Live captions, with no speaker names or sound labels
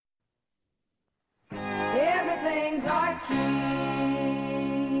everything's Archie.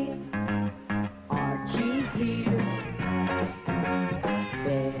 Archie's here.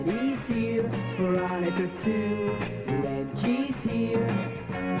 Eddie's here. Veronica too. Reggie's here.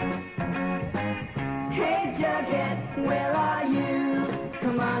 Hey Jughead, where are you?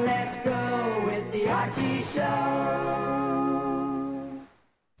 Come on, let's go with the Archie Show.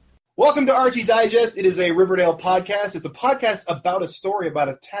 Welcome to Archie Digest. It is a Riverdale podcast. It's a podcast about a story about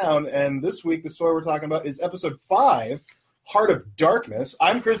a town, and this week the story we're talking about is episode 5, Heart of Darkness.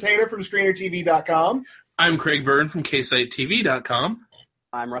 I'm Chris Hayner from ScreenerTV.com. I'm Craig Byrne from KSiteTV.com.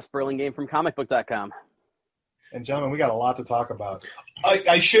 I'm Russ Burlingame from ComicBook.com. And gentlemen, we got a lot to talk about.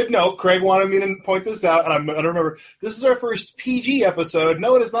 I should note, Craig wanted me to point this out, and I'm going to remember, this is our first PG episode.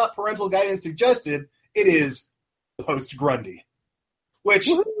 No, it is not parental guidance suggested. It is post-Grundy, which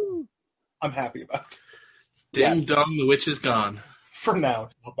I'm happy about. Ding dong, the witch is gone. For now.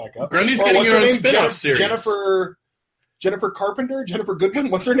 I'll back up. Grundy's getting her own spin-off series. Jennifer Carpenter? Jennifer Goodman?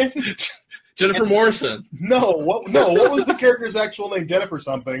 What's her name? Jennifer Morrison. No, what was the character's actual name? Jennifer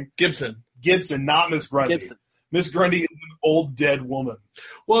something. Gibson, not Miss Grundy. Gibson. Miss Grundy is an old dead woman.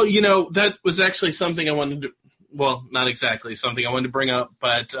 Well, that was actually something I wanted to, well, not exactly something I wanted to bring up,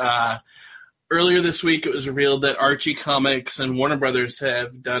 but earlier this week it was revealed that Archie Comics and Warner Brothers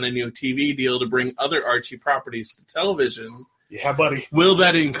have done a new TV deal to bring other Archie properties to television. Yeah, buddy. Will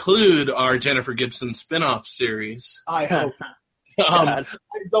that include our Jennifer Gibson spin-off series? I hope.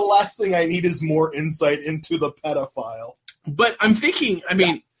 The last thing I need is more insight into the pedophile. But I'm thinking,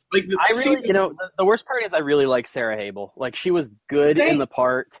 the worst part is I really like Sarah Habel. Like, she was good in the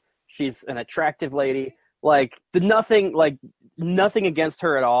part. She's an attractive lady. Like, nothing against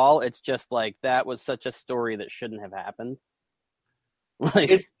her at all. It's just like that was such a story that shouldn't have happened.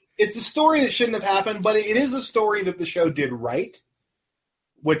 Like, it's a story that shouldn't have happened, but it is a story that the show did right.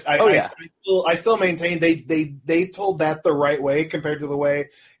 Which I still maintain they told that the right way compared to the way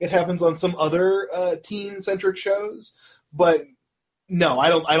it happens on some other teen-centric shows. But no, I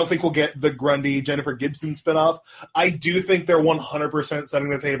don't think we'll get the Grundy Jennifer Gibson spinoff. I do think they're 100% setting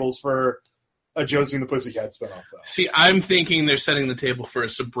the tables for a Josie and the Pussycat spinoff, though. See, I'm thinking they're setting the table for a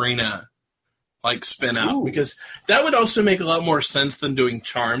Sabrina spin-out, because that would also make a lot more sense than doing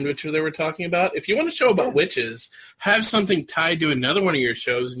Charmed, which they were talking about. If you want a show about witches, have something tied to another one of your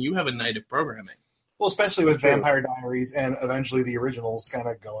shows, and you have a night of programming. Well, especially with Vampire Diaries and eventually the originals kind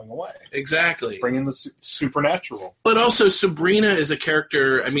of going away. Exactly. Bring in the supernatural. But also, Sabrina is a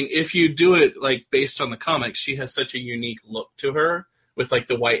character, if you do it based on the comics, she has such a unique look to her with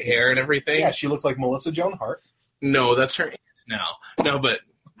the white hair and everything. Yeah, she looks like Melissa Joan Hart. No, that's her aunt now. No, but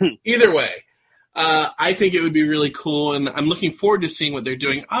either way. I think it would be really cool, and I'm looking forward to seeing what they're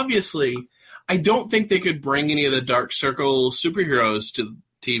doing. Obviously, I don't think they could bring any of the Dark Circle superheroes to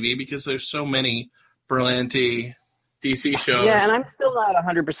TV because there's so many Berlanti DC shows. Yeah, and I'm still not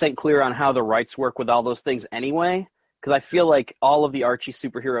 100% clear on how the rights work with all those things anyway, because I feel like all of the Archie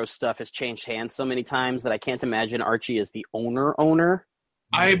superhero stuff has changed hands so many times that I can't imagine Archie is the owner.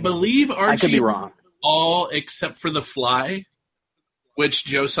 I believe Archie... I could be wrong. All except for The Fly, which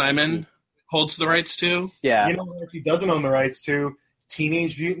Joe Simon holds the rights to. Yeah. You know what Archie doesn't own the rights to?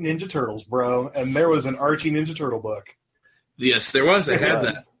 Teenage Mutant Ninja Turtles, bro. And there was an Archie Ninja Turtle book. Yes, there was. I had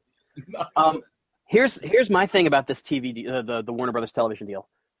that. Here's my thing about this TV, the Warner Brothers television deal.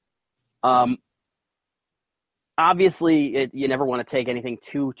 Obviously, you never want to take anything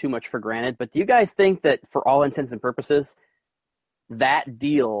too much for granted, but do you guys think that, for all intents and purposes, that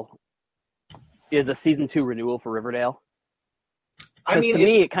deal is a season 2 renewal for Riverdale? Because to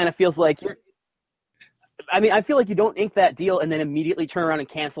me, it kind of feels like I feel like you don't ink that deal and then immediately turn around and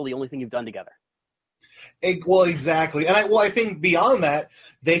cancel the only thing you've done together. Well, exactly. And I think beyond that,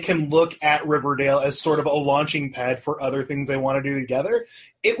 they can look at Riverdale as sort of a launching pad for other things they want to do together.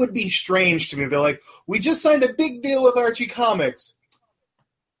 It would be strange to me. They're like, we just signed a big deal with Archie Comics.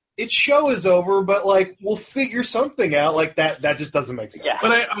 Its show is over, but we'll figure something out. That just doesn't make sense. Yeah.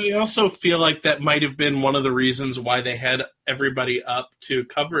 But I also feel like that might have been one of the reasons why they had everybody up to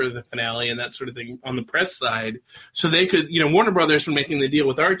cover the finale and that sort of thing on the press side. So they could, Warner Brothers, when making the deal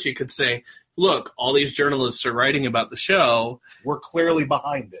with Archie, could say, look, all these journalists are writing about the show. We're clearly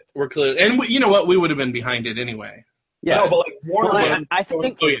behind it. And you know what? We would have been behind it anyway. Yeah. No, but Warner Brothers I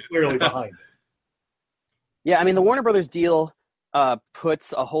think clearly behind it. Yeah, the Warner Brothers deal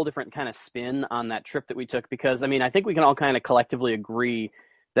puts a whole different kind of spin on that trip that we took, because I think we can all kind of collectively agree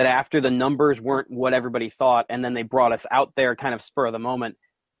that after the numbers weren't what everybody thought, and then they brought us out there kind of spur of the moment,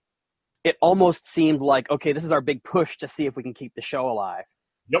 it almost seemed like, okay, this is our big push to see if we can keep the show alive.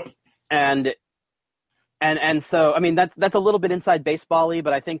 Yep. And And so, I mean, that's a little bit inside baseball-y,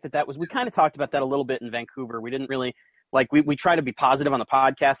 but I think that was, we kind of talked about that a little bit in Vancouver. We didn't really, like, we try to be positive on the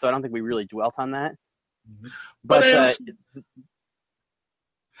podcast, so I don't think we really dwelt on that. But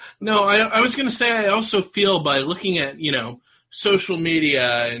no, I was going to say I also feel by looking at, social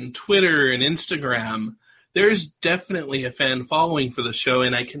media and Twitter and Instagram, there's definitely a fan following for the show,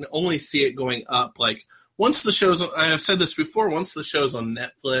 and I can only see it going up. Like, once the show's, I've said this before, once the show's on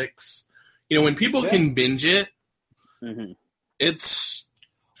Netflix, when people can binge it, it's...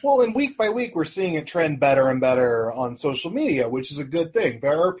 Well, and week by week, we're seeing it trend better and better on social media, which is a good thing.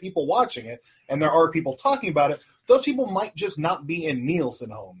 There are people watching it, and there are people talking about it. Those people might just not be in Nielsen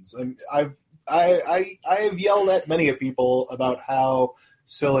homes. And I have yelled at many of people about how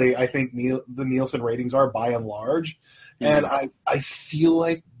silly I think the Nielsen ratings are by and large. And I feel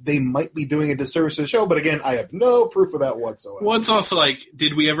like they might be doing a disservice to the show, but again, I have no proof of that whatsoever. Well, it's also like,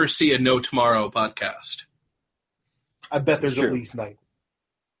 did we ever see a No Tomorrow podcast? I bet there's at least 9.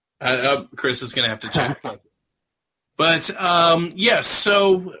 Chris is going to have to check. But, yes,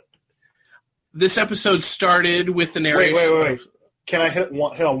 so this episode started with the narration. Wait. Can I hit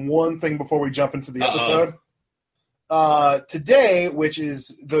on one thing before we jump into the episode? Today, which is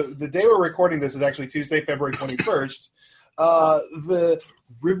the day we're recording this, is actually Tuesday, February 21st. The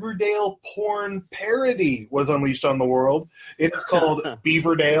Riverdale porn parody was unleashed on the world. It is called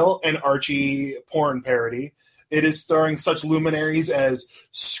Beaverdale, an Archie porn parody. It is starring such luminaries as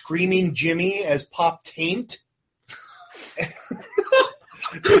Screaming Jimmy as Pop Taint,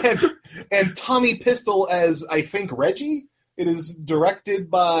 and Tommy Pistol as, I think, Reggie. It is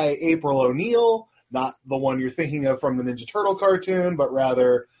directed by April O'Neil, not the one you're thinking of from the Ninja Turtle cartoon, but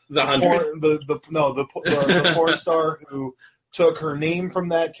rather the porn star who took her name from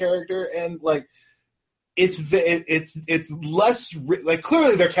that character. And like, it's less like,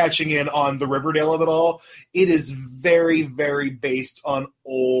 clearly they're catching in on the Riverdale of it all. It is very, very based on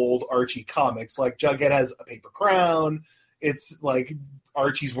old Archie comics. Like, Jughead has a paper crown. It's like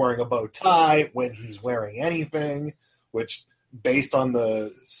Archie's wearing a bow tie when he's wearing anything, which, based on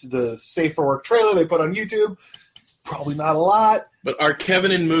the Safe for Work trailer they put on YouTube, probably not a lot. But are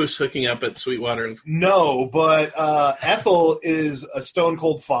Kevin and Moose hooking up at Sweetwater? No, but Ethel is a stone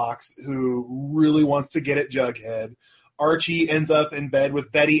cold fox who really wants to get at Jughead. Archie ends up in bed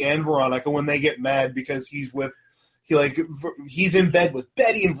with Betty and Veronica when they get mad because he's in bed with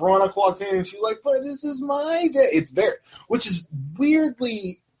Betty, and Veronica walks in and she's like, "But this is my day." Which is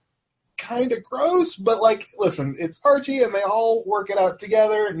weirdly kind of gross, but like, listen, it's Archie, and they all work it out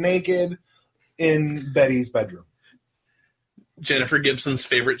together, naked, in Betty's bedroom. Jennifer Gibson's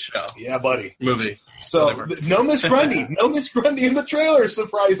favorite show. Yeah, buddy. Movie. So, no Miss Grundy. No Miss Grundy in the trailer,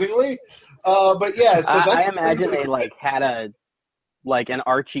 surprisingly. But yeah, so I imagine they had an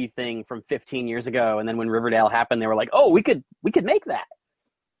Archie thing from 15 years ago, and then when Riverdale happened, they were like, "Oh, we could make that."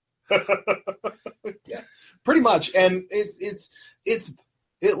 Yeah, pretty much. And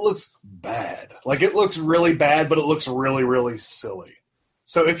it looks bad. Like, it looks really bad, but it looks really, really silly.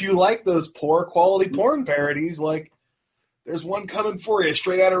 So if you like those poor quality porn parodies, like, there's one coming for you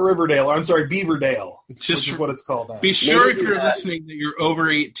straight out of Riverdale. I'm sorry, Beaverdale. Which is what it's called now. Be sure if you're listening that you're over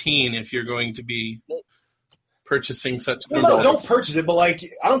 18 if you're going to be purchasing such. No, don't purchase it. But like,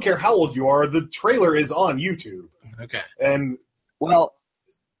 I don't care how old you are. The trailer is on YouTube. Okay. And well,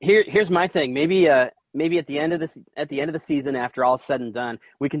 here's my thing. Maybe at the end of the season, after all said and done,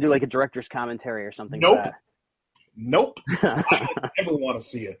 we can do like a director's commentary or something. Nope. I don't ever want to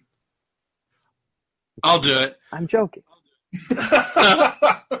see it. I'll do it. I'm joking.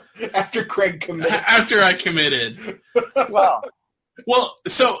 After Craig commits. After I committed. Well,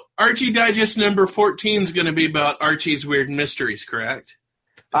 so Archie Digest number 14 is going to be about Archie's weird mysteries, correct?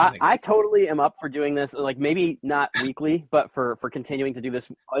 I totally am up for doing this. Like, maybe not weekly, but for continuing to do this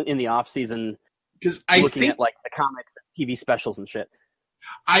in the off season. Because looking at like the comics and TV specials and shit.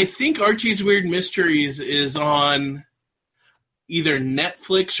 I think Archie's Weird Mysteries is on either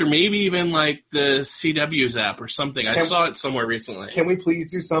Netflix or maybe even like the CW's app or something. I saw it somewhere recently. Can we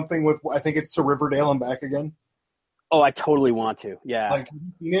please do something with, I think it's To Riverdale and Back Again? Oh, I totally want to. Yeah. Like, have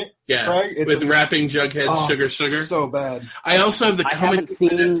you seen it? Yeah. Craig? With rapping Jughead, Sugar. So bad. I also have I haven't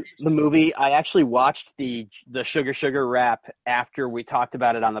seen the movie. I actually watched the Sugar rap after we talked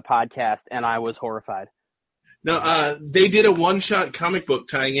about it on the podcast, and I was horrified. No, they did a one-shot comic book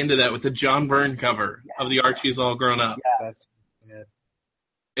tying into that with a John Byrne cover of the Archies All Grown Up. Yeah. That's bad.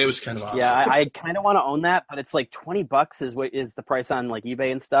 It was kind of awesome. Yeah, I kind of want to own that, but it's like $20 is the price on like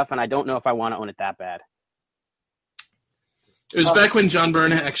eBay and stuff, and I don't know if I want to own it that bad. It was back when John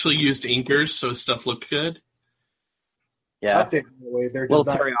Byrne actually used inkers, so stuff looked good. Yeah. Update, by the way, little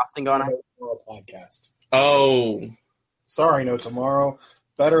Terry Austin going on. Podcast. Oh, Sorry, no tomorrow.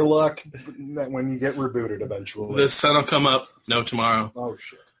 Better luck when you get rebooted eventually. the sun will come up. No tomorrow. Oh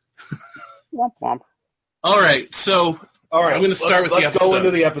shit! Womp womp. All right, so All right, I'm gonna start with the let's go episode.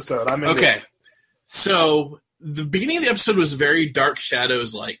 into the episode. I'm into okay. it. So the beginning of the episode was very Dark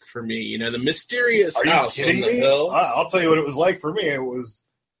Shadows like for me. You know, the mysterious Are you house kidding on the me? hill. I'll tell you what it was like for me. It was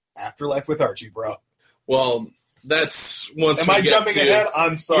Afterlife with Archie, bro. Well, that's once Am we I get jumping to, ahead?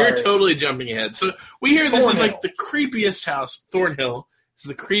 I'm sorry. You're totally jumping ahead. So we hear this is Thornhill. like the creepiest house. Thornhill is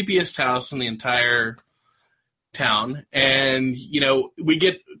the creepiest house in the entire town, and you know we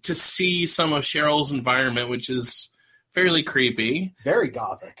get to see some of Cheryl's environment, which is fairly creepy. Very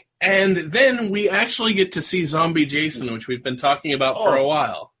gothic. And then we actually get to see Zombie Jason, which we've been talking about for a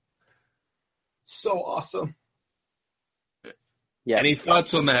while. So awesome. Yeah. Any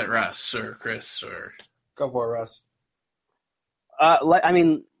thoughts on that, Russ or Chris? Or Go for it, Russ.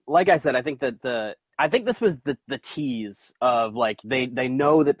 Like I said, I think that I think this was the tease of like they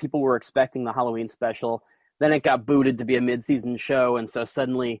know that people were expecting the Halloween special. Then it got booted to be a mid-season show, and so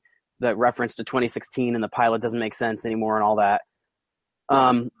suddenly the reference to 2016 and the pilot doesn't make sense anymore and all that.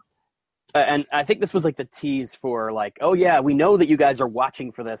 And I think this was like the tease for like, oh yeah, we know that you guys are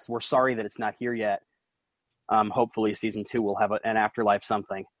watching for this. We're sorry that it's not here yet. Hopefully season 2 will have an Afterlife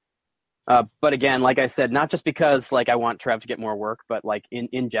something. But again, like I said, not just because like I want Trev to get more work, but like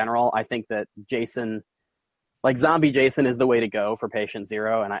in general, I think that Jason, like Zombie Jason, is the way to go for Patient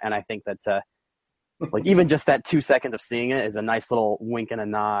Zero, and I think that like even just that 2 seconds of seeing it is a nice little wink and a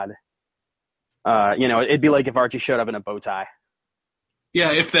nod. You know, it'd be like if Archie showed up in a bow tie.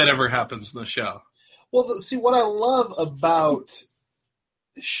 yeah, if that ever happens in the show. Well, see, what I love about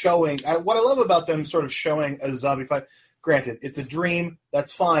what I love about them sort of showing a zombie fight, granted, it's a dream,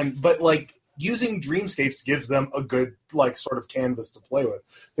 that's fine, but, like, using dreamscapes gives them a good, like, sort of canvas to play with.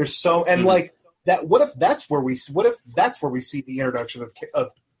 There's so, and, like, that, what if that's where we see the introduction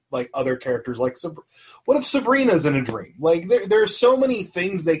of like, other characters, like, what if Sabrina's in a dream? Like, there are so many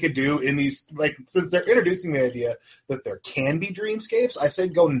things they could do in these, like, since they're introducing the idea that there can be dreamscapes, I say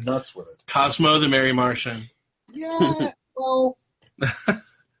go nuts with it. Cosmo the Merry Martian. Yeah, well,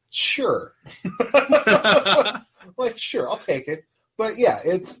 sure. Like, sure, I'll take it. But yeah,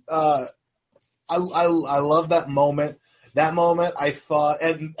 it's I love that moment. That moment, I thought,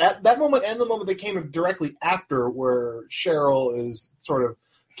 and at that moment and the moment that came directly after, where Cheryl is sort of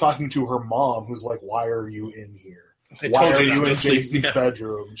talking to her mom, who's like, "Why are you in here? Why are you in Jason's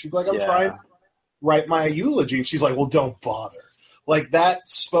bedroom?" And she's like, "I'm trying to write my eulogy." And she's like, "Well, don't bother." Like, that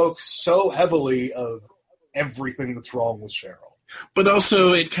spoke so heavily of everything that's wrong with Cheryl. But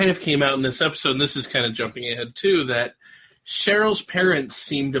also, it kind of came out in this episode, and this is kind of jumping ahead too, that Cheryl's parents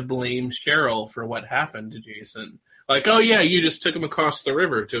seem to blame Cheryl for what happened to Jason. Like, oh yeah, you just took him across the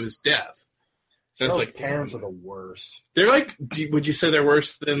river to his death. And Cheryl's it's like, parents are the worst. they're like, would you say they're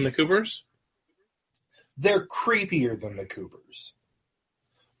worse than the Coopers? They're creepier than the Coopers.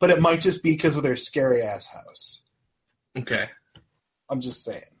 But it might just be because of their scary-ass house. Okay. I'm just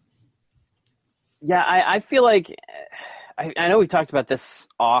saying. Yeah, I feel like I know we talked about this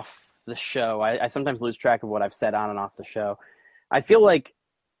off the show. I sometimes lose track of what I've said on and off the show. I feel like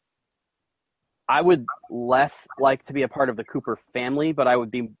I would less like to be a part of the Cooper family, but I would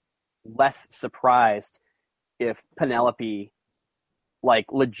be less surprised if Penelope, like,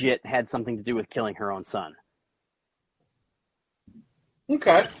 legit had something to do with killing her own son.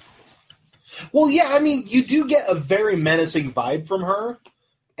 Okay. Well, yeah, I mean, you do get a very menacing vibe from her,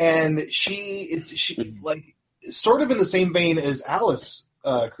 and she like, sort of in the same vein as Alice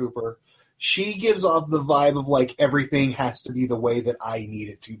Cooper. She gives off the vibe of, like, everything has to be the way that I need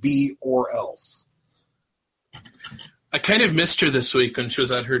it to be, or else. I kind of missed her this week when she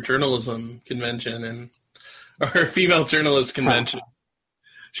was at her journalism convention or her female journalist convention.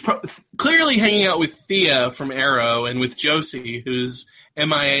 She's clearly hanging out with Thea from Arrow and with Josie, who's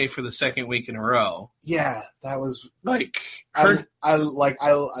MIA for the second week in a row. Yeah, that was like her. I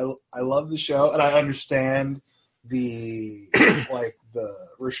love the show, and I understand the like the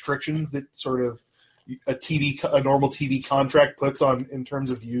restrictions that sort of a normal TV contract puts on in terms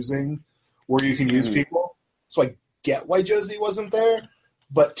of using where you can use people. So I get why Josie wasn't there.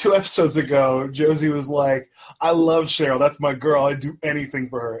 But 2 episodes ago, Josie was like, "I love Cheryl. That's my girl. I'd do anything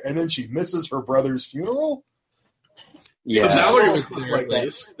for her." And then she misses her brother's funeral. Yeah, so Valerie was Like there at that.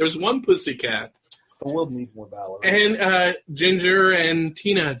 least. There's one pussycat. The world needs more Valerie. And Ginger and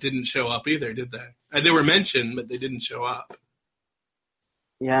Tina didn't show up either, did they? They were mentioned, but they didn't show up.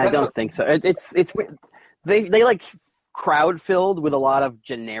 Yeah, I don't think so. It's they like crowd filled with a lot of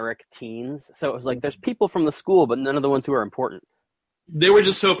generic teens. So it was like there's people from the school, but none of the ones who are important. They were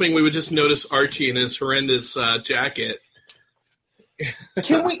just hoping we would just notice Archie in his horrendous jacket.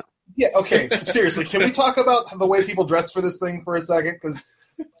 Can we? Yeah, okay, seriously, can we talk about the way people dress for this thing for a second? Because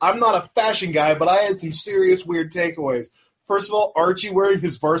I'm not a fashion guy, but I had some serious weird takeaways. First of all, Archie wearing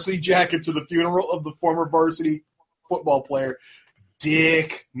his varsity jacket to the funeral of the former varsity football player.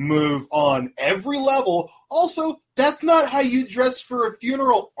 Dick move on every level. Also, that's not how you dress for a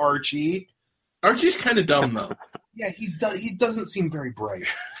funeral, Archie. Archie's kind of dumb, though. Yeah, he doesn't seem very bright.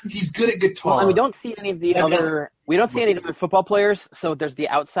 He's good at guitar. Well, and we don't see any of the other football players, so there's the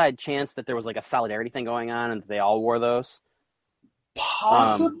outside chance that there was like a solidarity thing going on and they all wore those.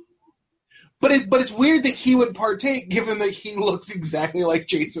 Possibly. But it's weird that he would partake, given that he looks exactly like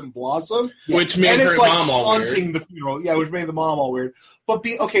Jason Blossom, which made her mom all weird. Haunting the funeral, yeah, which made the mom all weird. But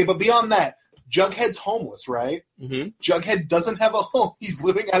beyond that, Jughead's homeless, right? Mm-hmm. Jughead doesn't have a home. He's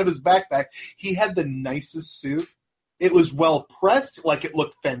living out of his backpack. He had the nicest suit. It was well pressed, like it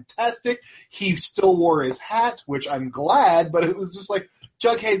looked fantastic. He still wore his hat, which I'm glad, but it was just like,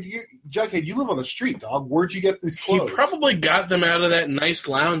 Jughead, you live on the street, dog. Where'd you get these clothes? He probably got them out of that nice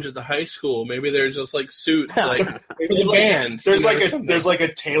lounge at the high school. Maybe they're just like suits, like for the band. There's like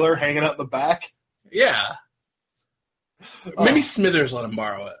a tailor hanging out in the back. Yeah. Maybe Smithers let him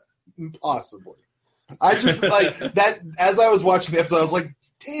borrow it. Possibly. I just like that. As I was watching the episode, I was like,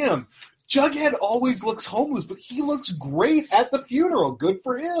 "Damn, Jughead always looks homeless, but he looks great at the funeral. Good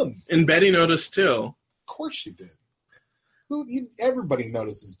for him." And Betty noticed too. Of course she did. Everybody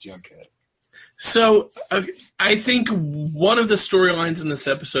notices Jughead. So I think one of the storylines in this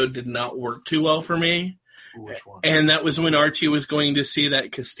episode did not work too well for me. Which one? And that was when Archie was going to see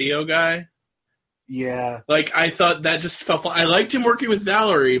that Castillo guy. Yeah. Like, I thought that just felt... I liked him working with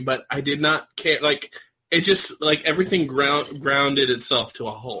Valerie, but I did not care. Like, it just... Like, everything grounded itself to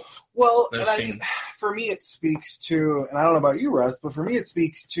a halt. Well, and for me it speaks to... And I don't know about you, Russ, but for me it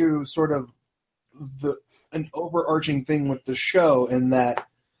speaks to sort of an overarching thing with the show, in that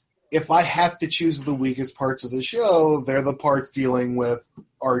if I have to choose the weakest parts of the show, they're the parts dealing with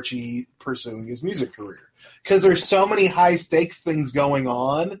Archie pursuing his music career. Because there's so many high-stakes things going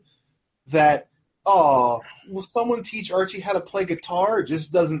on that, will someone teach Archie how to play guitar? It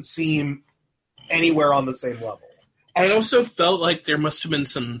just doesn't seem anywhere on the same level. I also felt like there must have been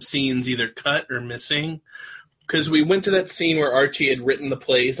some scenes either cut or missing, because we went to that scene where Archie had written the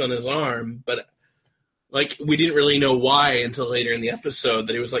plays on his arm, but like, we didn't really know why until later in the episode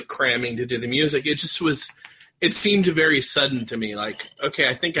that he was, like, cramming to do the music. It just was... It seemed very sudden to me. Like, okay,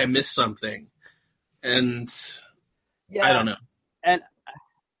 I think I missed something. And yeah, I don't know. And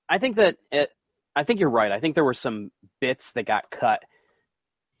I think I think you're right. I think there were some bits that got cut.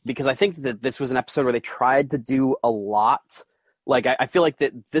 Because I think that this was an episode where they tried to do a lot. Like, I feel like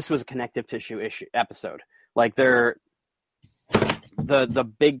that this was a connective tissue episode. Like, the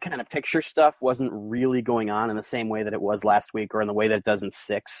big kind of picture stuff wasn't really going on in the same way that it was last week, or in the way that it does in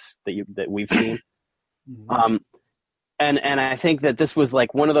 6 that we've seen. Mm-hmm. And I think that this was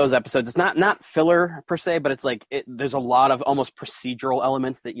like one of those episodes. It's not filler per se, but it's like there's a lot of almost procedural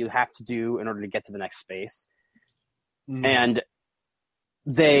elements that you have to do in order to get to the next space. Mm-hmm. And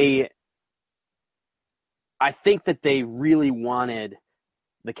I think that they really wanted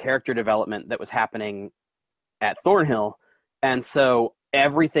the character development that was happening at Thornhill. And so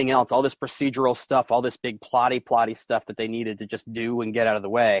everything else, all this procedural stuff, all this big plotty stuff that they needed to just do and get out of the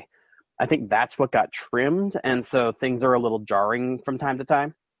way, I think that's what got trimmed. And so things are a little jarring from time to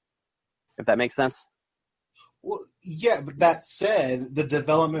time, if that makes sense. Well, yeah, but that said, the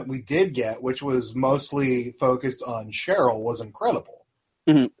development we did get, which was mostly focused on Cheryl, was incredible.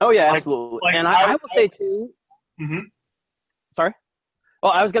 Mm-hmm. Oh, yeah, absolutely. And I will say, too... Mm-hmm. Sorry?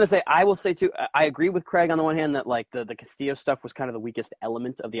 Well, I was going to say, I will say, too, I agree with Craig on the one hand that, like, the Castillo stuff was kind of the weakest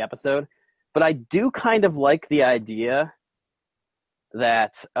element of the episode. But I do kind of like the idea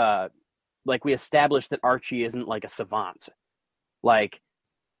that, like, we established that Archie isn't, like, a savant. Like,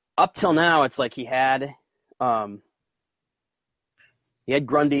 up till now, it's like he had Grundy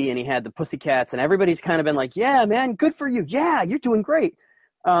and he had the Pussycats, and everybody's kind of been like, yeah, man, good for you. Yeah, you're doing great.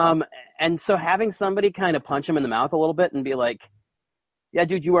 And so having somebody kind of punch him in the mouth a little bit and be like, yeah,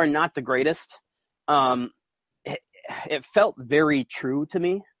 dude, you are not the greatest. It felt very true to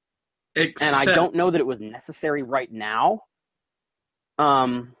me. And I don't know that it was necessary right now.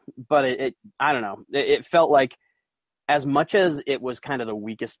 But I don't know. It felt like, as much as it was kind of the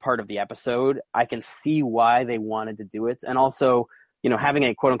weakest part of the episode, I can see why they wanted to do it. And also, you know, having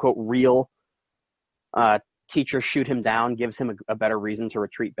a quote unquote real teacher shoot him down gives him a better reason to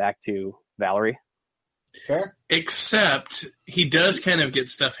retreat back to Valerie. Fair. Except he does kind of get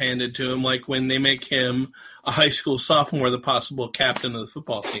stuff handed to him, like when they make him a high school sophomore, the possible captain of the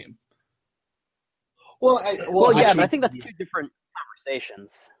football team. Well, but I think that's two different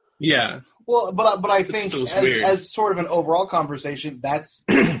conversations. Yeah. Well, but I think as sort of an overall conversation, that's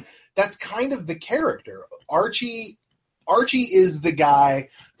that's kind of the character. Archie is the guy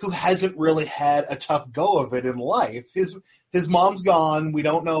who hasn't really had a tough go of it in life. His mom's gone. We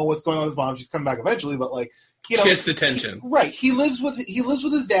don't know what's going on with his mom. She's coming back eventually, but she gets attention. Right. He lives with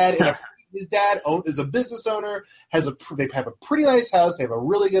his dad. And his dad is a business owner. They have a pretty nice house. They have a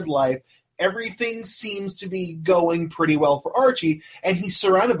really good life. Everything seems to be going pretty well for Archie, and he's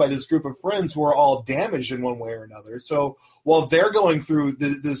surrounded by this group of friends who are all damaged in one way or another. So while they're going through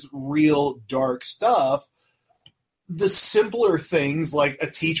this real dark stuff, the simpler things like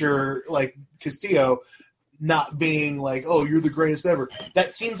a teacher like Castillo not being like, oh, you're the greatest ever,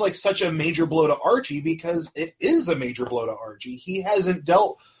 that seems like such a major blow to Archie, because it is a major blow to Archie. He hasn't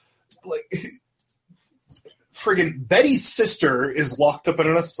dealt friggin' Betty's sister is locked up in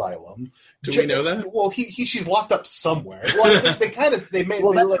an asylum. Do we know that? Well, she's locked up somewhere. Well, I think that's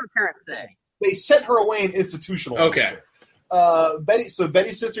what parents say. They sent her away and institutionalized. Okay.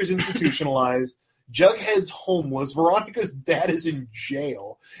 Betty's sister's institutionalized. Jughead's homeless. Veronica's dad is in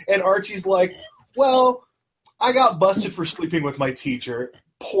jail, and Archie's like, "Well, I got busted for sleeping with my teacher.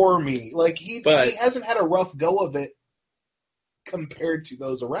 Poor me." He hasn't had a rough go of it compared to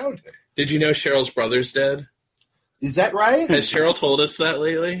those around him. Did you know Cheryl's brother's dead? Is that right? Has Cheryl told us that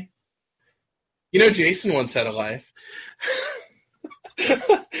lately? Jason once had a life.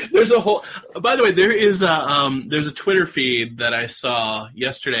 There's a whole. By the way, there's a Twitter feed that I saw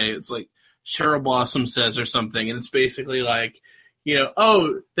yesterday. It's like Cheryl Blossom says or something, and it's basically like,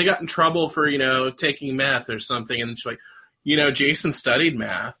 they got in trouble for taking math or something, and it's like, Jason studied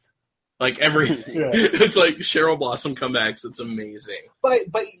math. Like everything. Yeah. It's like Cheryl Blossom comebacks. It's amazing.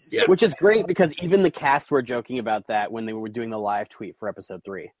 Which is great, because even the cast were joking about that when they were doing the live tweet for episode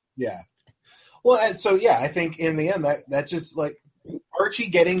 3. Yeah. Well, and so I think in the end that's just like Archie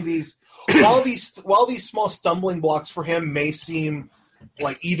getting these while these small stumbling blocks for him may seem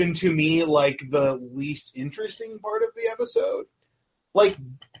like, even to me, like the least interesting part of the episode. Like,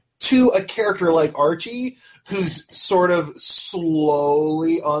 to a character like Archie, who's sort of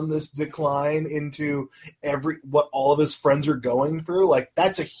slowly on this decline into what all of his friends are going through, like,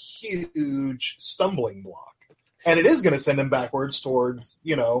 that's a huge stumbling block. And it is going to send him backwards towards,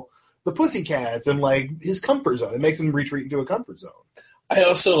 the Pussycats and, like, his comfort zone. It makes him retreat into a comfort zone. I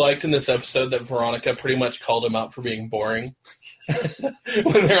also liked in this episode that Veronica pretty much called him out for being boring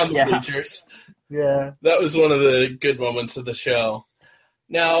when they're on the bleachers. Yeah. That was one of the good moments of the show.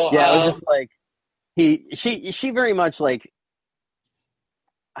 Now, it was just like she very much like.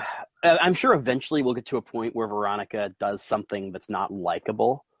 I'm sure eventually we'll get to a point where Veronica does something that's not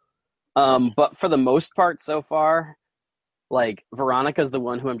likable, but for the most part so far, like, Veronica's the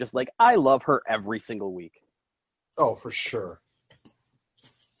one who I'm just like, I love her every single week. Oh, for sure.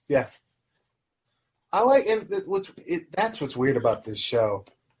 Yeah, I like, and that's what's weird about this show.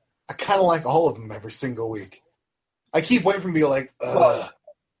 I kind of like all of them every single week. I keep waiting for him to be like,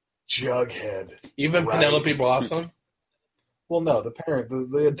 Jughead. Even right. Penelope Blossom? Well, no,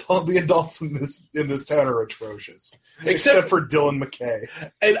 the adults in this town are atrocious. Except for Dylan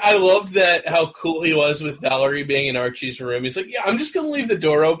McKay. And I love that how cool he was with Valerie being in Archie's room. He's like, yeah, I'm just going to leave the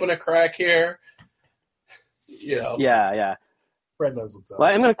door open a crack here. Yeah. Fred knows what's up. Well,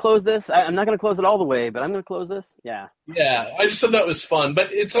 I'm going to close this. I'm not going to close it all the way, but I'm going to close this. Yeah. Yeah, I just thought that was fun.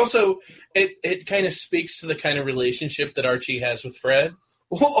 But it's also, it kind of speaks to the kind of relationship that Archie has with Fred.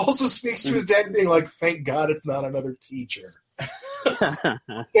 Well, also speaks to his dad being like, thank God it's not another teacher.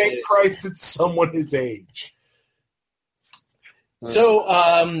 Thank Christ it's someone his age. So,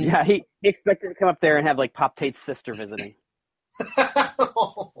 yeah, he expected to come up there and have, like, Pop Tate's sister visiting.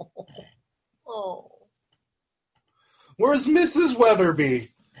 Oh. Where's Mrs. Weatherby?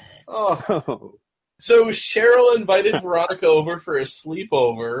 Oh. So Cheryl invited Veronica over for a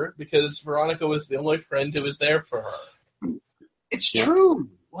sleepover because Veronica was the only friend who was there for her. It's true.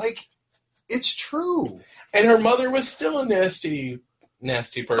 Like, it's true. And her mother was still a nasty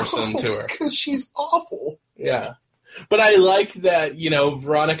person to her. Because she's awful. Yeah. But I like that,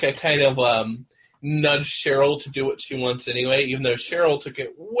 Veronica kind of nudged Cheryl to do what she wants anyway, even though Cheryl took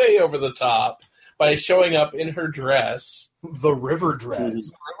it way over the top by showing up in her dress. The river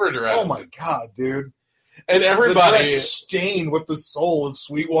dress. Oh, my God, dude. And everybody... The dress stained with the soul of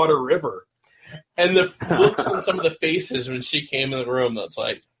Sweetwater River. And the looks on some of the faces when she came in the room, that's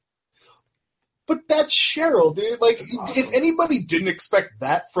like... But that's Cheryl, dude. Like, if anybody didn't expect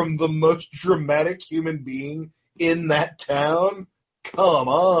that from the most dramatic human being in that town, come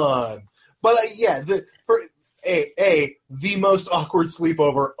on. But yeah, the most awkward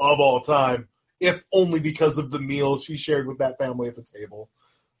sleepover of all time, if only because of the meal she shared with that family at the table.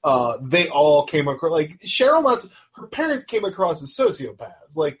 They all came across, like, Cheryl, her parents came across as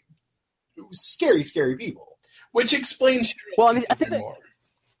sociopaths, like, scary, scary people. Which explains Cheryl. Well, I mean, I think that, more.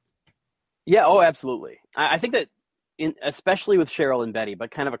 Yeah, oh, absolutely. I think that, especially with Cheryl and Betty,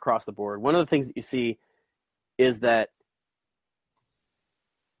 but kind of across the board, one of the things that you see is that,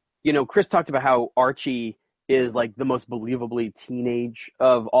 you know, Chris talked about how Archie is like the most believably teenage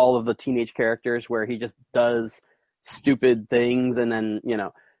of all of the teenage characters, where he just does stupid things and then, you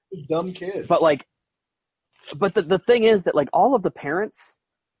know. Dumb kid. But the thing is that, like, all of the parents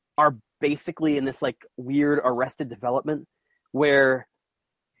are basically in this, like, weird Arrested Development where,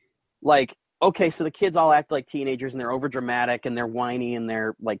 like, okay, so the kids all act like teenagers and they're overdramatic and they're whiny and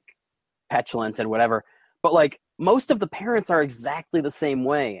they're, like, petulant and whatever. But, like, most of the parents are exactly the same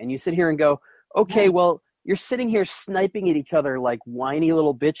way. And you sit here and go, okay, well, you're sitting here sniping at each other like whiny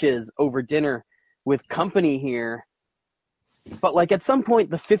little bitches over dinner with company here. But, like, at some point,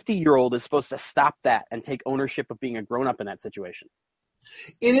 the 50-year-old is supposed to stop that and take ownership of being a grown-up in that situation.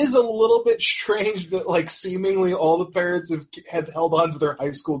 It is a little bit strange that, like, seemingly all the parents have held on to their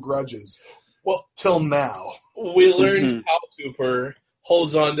high school grudges. Well, till now. We learned how Cooper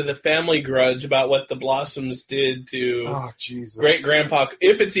holds on to the family grudge about what the Blossoms did to great-grandpa,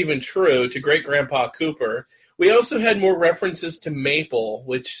 if it's even true, to great-grandpa Cooper. We also had more references to maple,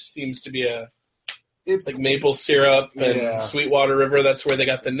 which seems to be like maple syrup and Sweetwater River. That's where they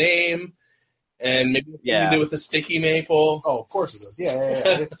got the name. And maybe something to do with the sticky maple. Oh, of course it does.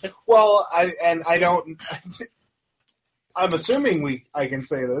 Yeah. Well, I'm assuming I can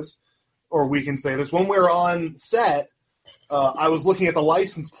say this, or we can say this. When we were on set, I was looking at the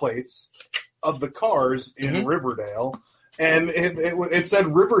license plates of the cars in Riverdale, and it said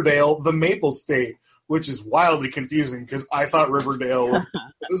Riverdale, the Maple State, which is wildly confusing because I thought Riverdale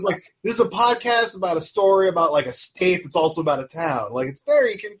it was like, this is a podcast about a story about, like, a state that's also about a town. Like, it's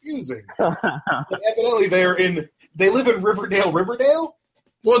very confusing. But evidently they live in Riverdale?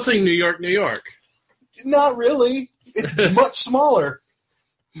 Well, it's like New York. Not really. It's much smaller.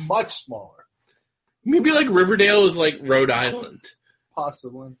 Much smaller. Maybe, like, Riverdale is like Rhode Island.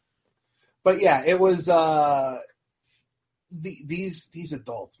 Possibly. But yeah, it was these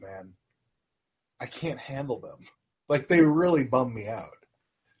adults, man. I can't handle them. Like, they really bum me out.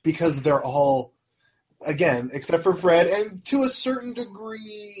 Because they're all, again, except for Fred, and to a certain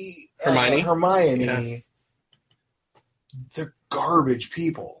degree, Hermione, they're garbage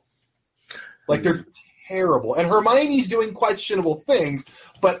people. Like, they're terrible. And Hermione's doing questionable things,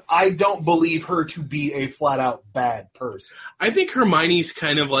 but I don't believe her to be a flat-out bad person. I think Hermione's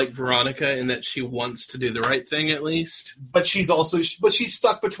kind of like Veronica in that she wants to do the right thing, at least. But she's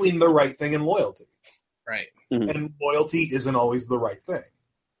stuck between the right thing and loyalty. Right. Mm-hmm. And loyalty isn't always the right thing.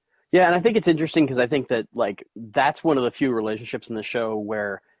 Yeah, and I think it's interesting because I think that, like, that's one of the few relationships in the show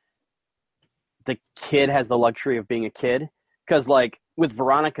where the kid has the luxury of being a kid. Because, like, with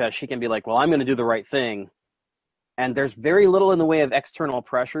Veronica, she can be like, well, I'm going to do the right thing. And there's very little in the way of external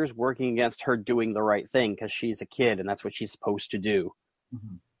pressures working against her doing the right thing because she's a kid and that's what she's supposed to do.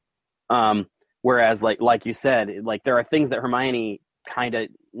 Mm-hmm. Whereas, like you said, like, there are things that Hermione kind of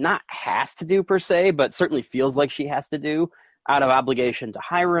not has to do per se, but certainly feels like she has to do out of obligation to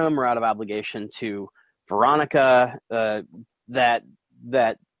Hiram or out of obligation to Veronica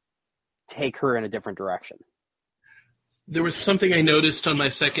that take her in a different direction. There was something I noticed on my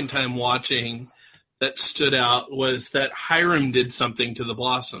second time watching that stood out was that Hiram did something to the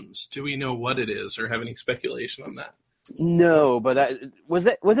Blossoms. Do we know what it is or have any speculation on that? No, but was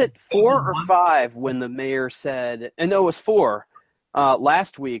it 4 or 5 when the mayor said, and no, it was 4.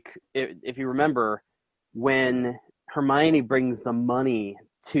 Last week, if you remember, when Hermione brings the money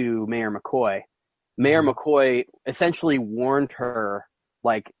to Mayor McCoy, Mayor McCoy essentially warned her,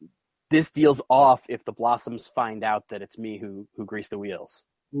 like, this deal's off if the Blossoms find out that it's me who greased the wheels.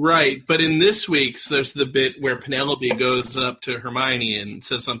 Right, but in this week's, there's the bit where Penelope goes up to Hermione and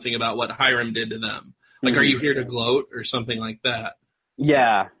says something about what Hiram did to them. Like, are you here to gloat or something like that?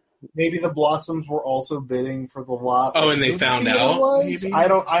 Yeah. Maybe the Blossoms were also bidding for the lot. Oh, and they found out? Maybe?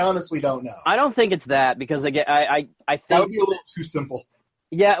 I honestly don't know. I don't think it's that because, again, I think that would be a little too simple.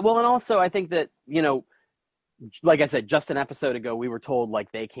 Yeah, well, and also I think that, you know, like I said, just an episode ago, we were told,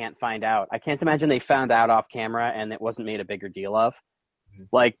 like, they can't find out. I can't imagine they found out off camera and it wasn't made a bigger deal of.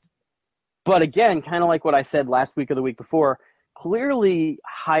 Like, but again, kind of like what I said last week or the week before, clearly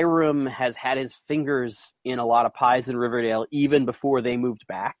Hiram has had his fingers in a lot of pies in Riverdale even before they moved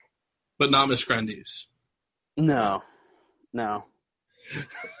back. But not Miss Grundy's. No.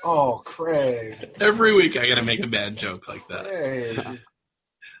 Oh, Craig. Every week I gotta make a bad joke like that. Craig.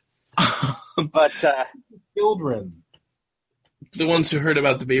 But Children. The ones who heard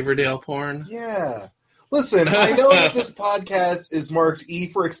about the Beaverdale porn. Yeah. Listen, I know that this podcast is marked E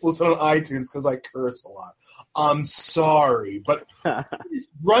for explicit on iTunes because I curse a lot. I'm sorry, but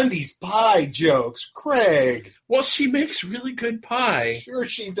Grundy's pie jokes, Craig. Well, she makes really good pie. Sure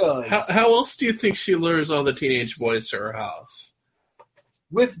she does. How else do you think she lures all the teenage boys to her house?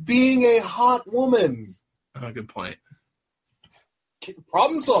 With being a hot woman. Oh, good point.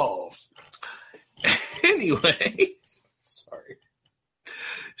 Problem solved. Anyway. Sorry.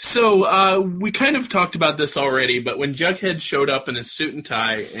 So, we kind of talked about this already, but when Jughead showed up in his suit and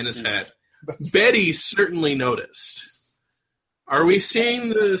tie and his hat, Betty certainly noticed. Are we seeing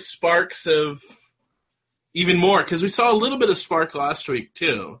the sparks of even more? Because we saw a little bit of spark last week,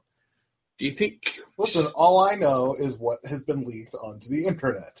 too. Do you think... Listen, all I know is what has been leaked onto the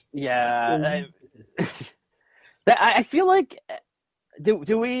internet. yeah, I feel like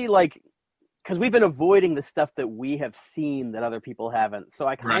do we like, because we've been avoiding the stuff that we have seen that other people haven't. So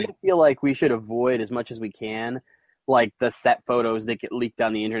I kind of feel like we should avoid as much as we can, like the set photos that get leaked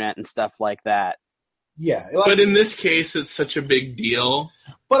on the internet and stuff like that. Yeah, but in this case, it's such a big deal.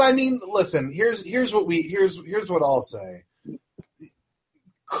 But I mean, listen. Here's what I'll say.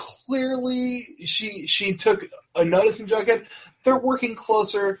 Clearly, she took a notice in Jughead. They're working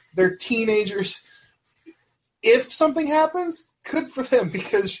closer. They're teenagers. If something happens, good for them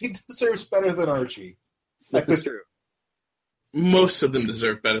because she deserves better than Archie. This is true. Most of them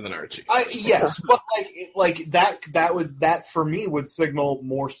deserve better than Archie. Yes, but like that for me would signal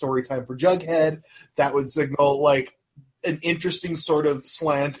more story time for Jughead. That would signal like an interesting sort of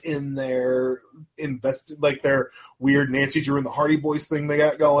slant in their their weird Nancy Drew and the Hardy Boys thing they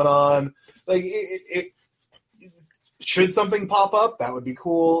got going on. Like it should something pop up, that would be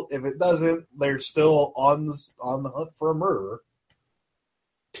cool. If it doesn't, they're still on the hunt for a murderer.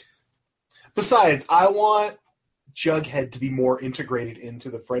 Besides, I want Jughead to be more integrated into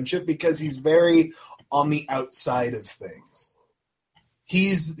the friendship because he's very on the outside of things.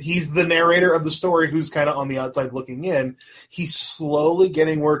 He's the narrator of the story who's kind of on the outside looking in. He's slowly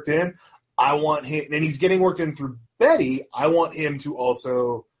getting worked in. I want him, and he's getting worked in through Betty. I want him to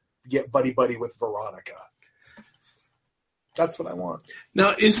also get buddy-buddy with Veronica. That's what I want.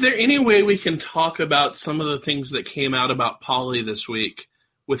 Now, is there any way we can talk about some of the things that came out about Polly this week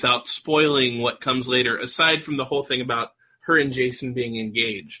without spoiling what comes later, aside from the whole thing about her and Jason being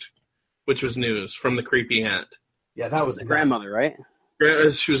engaged, which was news from the creepy aunt? Yeah, that was the grandmother, right?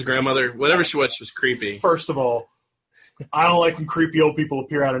 She was a grandmother. Whatever she was creepy. First of all, I don't like when creepy old people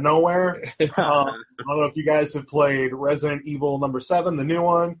appear out of nowhere. I don't know if you guys have played Resident Evil 7, the new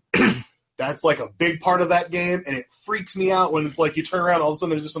one. That's like a big part of that game, and it freaks me out when it's like you turn around, all of a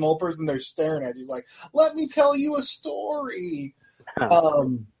sudden there's just an old person there staring at you like, let me tell you a story.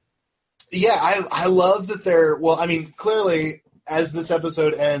 Yeah, I love that they're, well, I mean, clearly, as this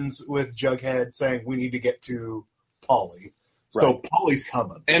episode ends with Jughead saying we need to get to Polly. Right. So Polly's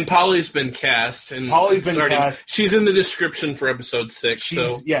coming. And Polly's been cast. And Polly's been cast. She's in the description for episode 6.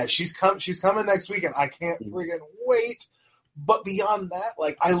 She's coming next week, and I can't friggin' wait. But beyond that,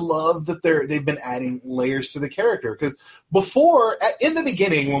 like, I love that they've been adding layers to the character. Because before, in the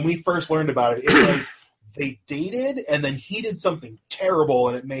beginning, when we first learned about it, it was they dated, and then he did something terrible,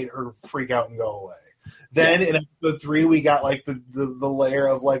 and it made her freak out and go away. Then in episode 3, we got, like, the layer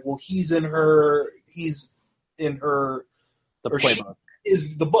of, like, well, he's in her... The playbook.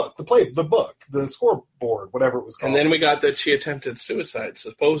 Is the book, the scoreboard, whatever it was called. And then we got that she attempted suicide,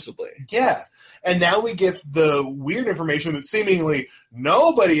 supposedly. Yeah. And now we get the weird information that seemingly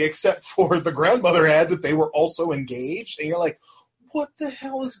nobody except for the grandmother had, that they were also engaged. And you're like, what the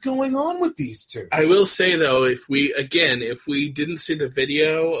hell is going on with these two? I will say, though, if we didn't see the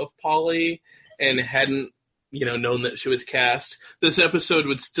video of Polly and hadn't, known that she was cast, this episode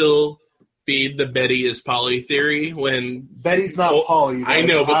would still be the Betty is Polly theory. When Betty's not Polly. I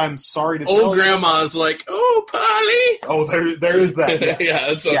know, but I'm sorry to tell you. Old grandma's like, oh, Polly. Oh, there is that. Yes. Yeah,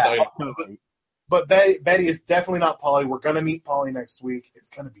 that's what I'm talking about. But Betty is definitely not Polly. We're going to meet Polly next week.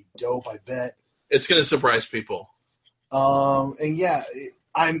 It's going to be dope, I bet. It's going to surprise people. And yeah,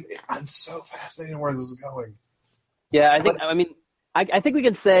 I'm so fascinated where this is going. Yeah, I think we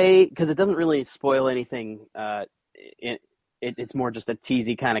can say, because it doesn't really spoil anything, it's more just a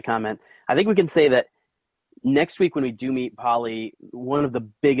teasy kind of comment. I think we can say that next week when we do meet Polly, one of the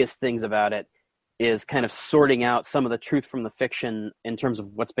biggest things about it is kind of sorting out some of the truth from the fiction in terms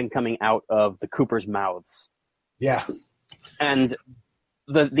of what's been coming out of the Coopers' mouths. Yeah. And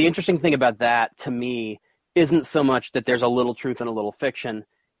the interesting thing about that, to me, isn't so much that there's a little truth and a little fiction.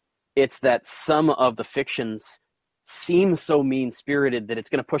 It's that some of the fictions seem so mean-spirited that it's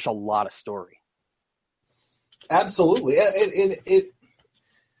going to push a lot of story. Absolutely.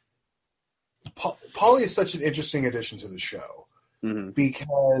 Polly is such an interesting addition to the show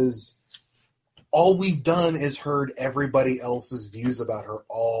because all we've done is heard everybody else's views about her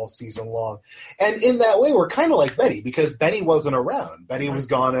all season long. And in that way, we're kind of like Betty, because Betty wasn't around. Betty was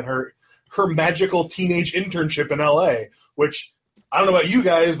gone at her magical teenage internship in LA, which I don't know about you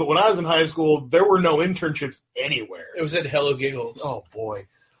guys, but when I was in high school, there were no internships anywhere. It was at Hello Giggles. Oh boy.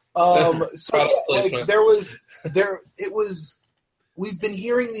 We've been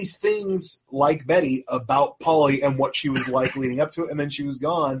hearing these things like Betty about Polly and what she was like leading up to it, and then she was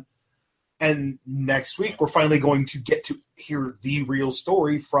gone. And next week, we're finally going to get to hear the real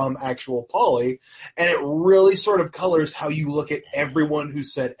story from actual Polly, and it really sort of colors how you look at everyone who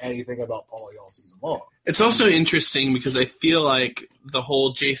said anything about Polly all season long. It's also interesting because I feel like the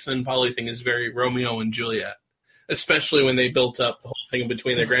whole Jason and Polly thing is very Romeo and Juliet, especially when they built up the whole thing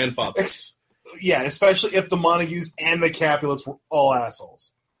between their grandfathers. Yeah, especially if the Montagues and the Capulets were all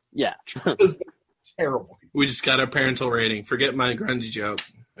assholes. Yeah. Terrible. We just got our parental rating. Forget my Grundy joke.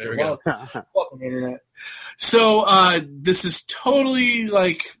 There we go. Welcome, Internet. So this is totally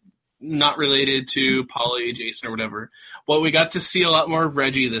not related to Polly, Jason, or whatever. Well, we got to see a lot more of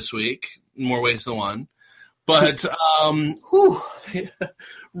Reggie this week, in more ways than one. But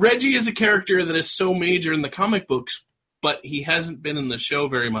Reggie is a character that is so major in the comic books, but he hasn't been in the show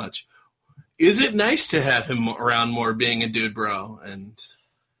very much. Is it nice to have him around more, being a dude bro and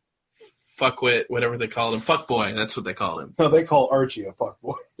fuckwit, whatever they call him, fuckboy? That's what they call him. No, they call Archie a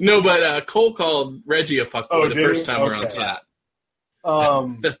fuckboy. No, but Cole called Reggie a fuckboy the first time we're on set.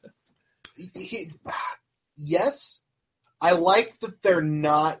 Yes, I like that they're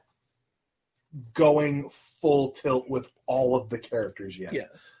not going full tilt with all of the characters yet. Yeah.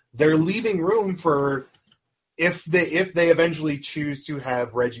 They're leaving room for if they eventually choose to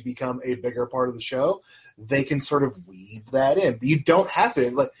have Reggie become a bigger part of the show, they can sort of weave that in. You don't have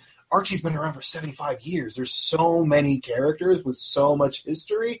to. Archie's been around for 75 years. There's so many characters with so much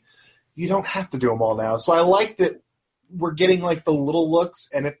history. You don't have to do them all now. So I like that we're getting the little looks,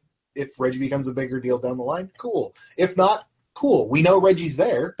 and if Reggie becomes a bigger deal down the line, cool. If not, cool. We know Reggie's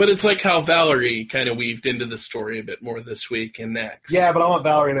there. But it's like how Valerie kind of weaved into the story a bit more this week and next. Yeah, but I want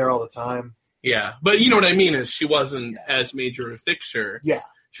Valerie there all the time. Yeah, but you know what I mean is she wasn't as major a fixture. Yeah.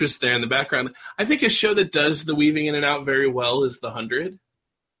 She was there in the background. I think a show that does the weaving in and out very well is The 100.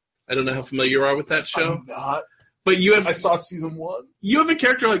 I don't know how familiar you are with that show. I'm not. But I saw season 1. You have a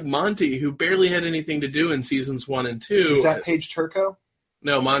character like Monty who barely had anything to do in seasons 1 and 2. Is that Paige Turco?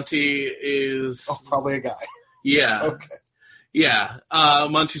 No, Monty is... Oh, probably a guy. Yeah. Okay. Yeah.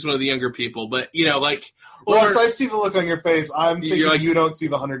 Monty's one of the younger people. But, Ross, I see the look on your face. I'm thinking you don't see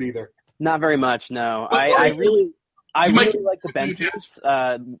The 100 either. Not very much, no. I really like the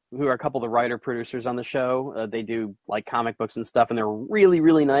Bensons, who are a couple of the writer-producers on the show. They do comic books and stuff, and they're really,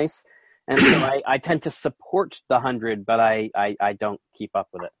 really nice. And so I tend to support The 100, but I don't keep up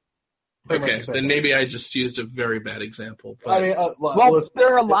with it. Okay, then maybe I just used a very bad example. But...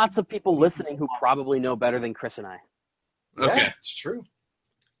 there are lots of people listening who probably know better than Chris and I. Okay. Yeah, it's true.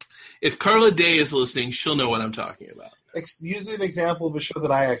 If Carla Day is listening, she'll know what I'm talking about. Use an example of a show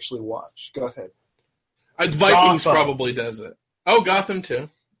that I actually watched. Go ahead. Vikings probably does it. Oh, Gotham too.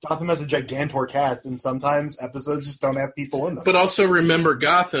 Gotham has a gigantor cast, and sometimes episodes just don't have people in them. But also remember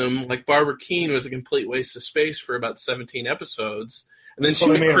Gotham, Barbara Keene was a complete waste of space for about 17 episodes, and then she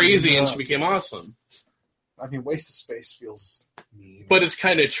went crazy and she became awesome. I mean, waste of space feels mean. But it's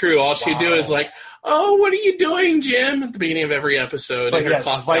kind of true. All she'd do is oh, what are you doing, Jim? At the beginning of every episode in her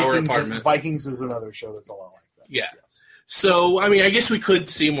clock tower apartment. Vikings is another show that's a lot like that. Yeah. Yes. So, I mean, I guess we could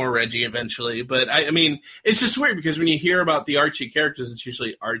see more Reggie eventually, but I mean, it's just weird because when you hear about the Archie characters, it's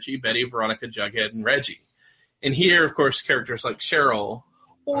usually Archie, Betty, Veronica, Jughead, and Reggie. And here, of course, characters like Cheryl.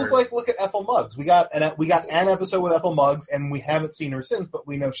 Well, it's look at Ethel Muggs. We got an episode with Ethel Muggs, and we haven't seen her since, but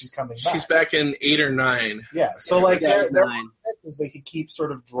we know she's coming back. She's back in 8 or 9. Yeah, so there are characters they could keep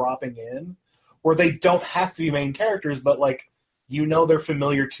sort of dropping in, where they don't have to be main characters, but they're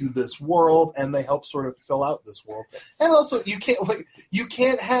familiar to this world, and they help sort of fill out this world. And also, you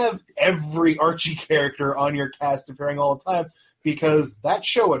can't have every Archie character on your cast appearing all the time, because that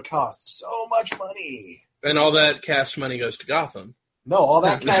show would cost so much money. And all that cast money goes to Gotham. No, all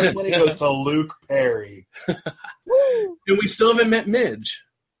that cast money goes to Luke Perry. And we still haven't met Midge.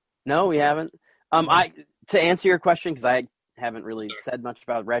 No, we haven't. To answer your question, because I haven't really said much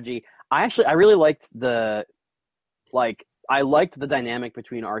about Reggie, I really liked the dynamic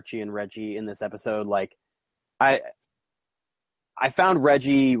between Archie and Reggie in this episode. Like, I found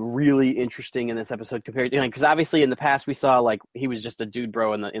Reggie really interesting in this episode compared to, because obviously in the past we saw like he was just a dude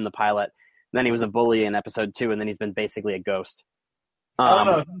bro in the pilot, and then he was a bully in episode 2, and then he's been basically a ghost. I don't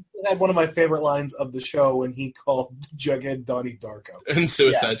know. He had one of my favorite lines of the show when he called Jughead Donnie Darko. And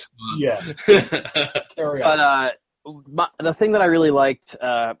Suicide Squad. Yeah. Carry on. But the thing that I really liked,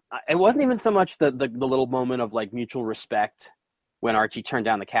 it wasn't even so much the little moment of like mutual respect when Archie turned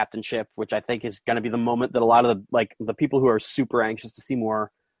down the captainship, which I think is going to be the moment that a lot of the people who are super anxious to see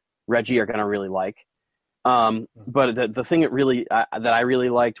more Reggie are going to really like. But the thing that really that I really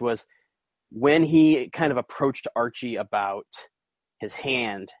liked was when he kind of approached Archie about his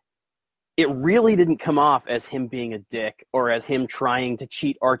hand. It really didn't come off as him being a dick or as him trying to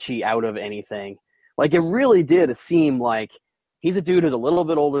cheat Archie out of anything. Like, it really did seem like he's a dude who's a little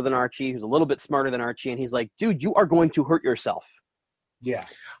bit older than Archie, who's a little bit smarter than Archie, and he's like, dude, you are going to hurt yourself. Yeah.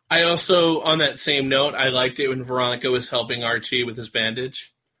 I also, on that same note, I liked it when Veronica was helping Archie with his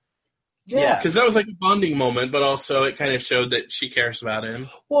bandage. Yeah. Because that was like a bonding moment, but also it kind of showed that she cares about him.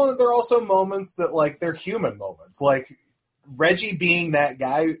 Well, there are also moments that, like, they're human moments. Like, Reggie being that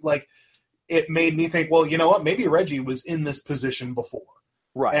guy, like, it made me think, well, you know what? Maybe Reggie was in this position before.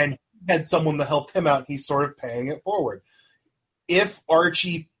 Right. And he had someone that helped him out. He's sort of paying it forward. If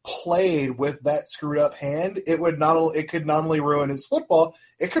Archie played with that screwed up hand, it could not only ruin his football,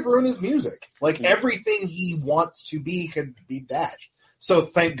 it could ruin his music. Like, everything he wants to be could be dashed. So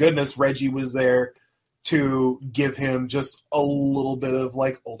thank goodness Reggie was there to give him just a little bit of,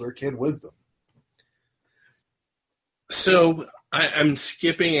 like, older kid wisdom. So I'm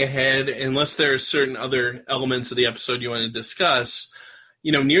skipping ahead, unless there are certain other elements of the episode you want to discuss.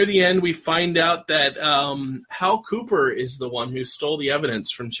 You know, near the end, we find out that Hal Cooper is the one who stole the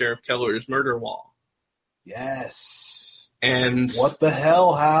evidence from Sheriff Keller's murder wall. Yes. And what the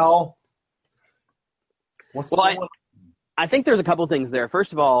hell, Hal? What's going on? I think there's a couple things there.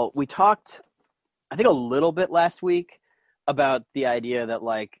 First of all, we talked, I think, a little bit last week about the idea that,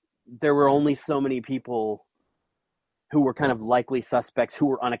 like, there were only so many people who were kind of likely suspects who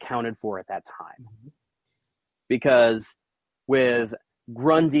were unaccounted for at that time. Mm-hmm. Because with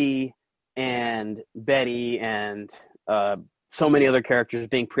Grundy and Betty and so many other characters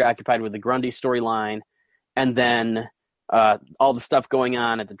being preoccupied with the Grundy storyline, and then all the stuff going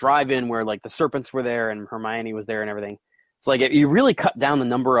on at the drive-in where, like, the serpents were there and Hermione was there and everything. It's like you really cut down the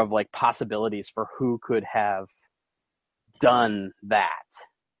number of, like, possibilities for who could have done that.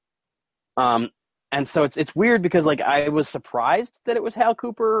 And so it's weird because, like, I was surprised that it was Hal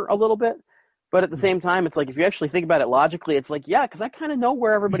Cooper a little bit, but at the same time, it's like, if you actually think about it logically, it's like, yeah, because I kind of know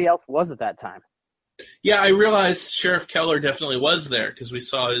where everybody else was at that time. Yeah, I realized Sheriff Keller definitely was there because we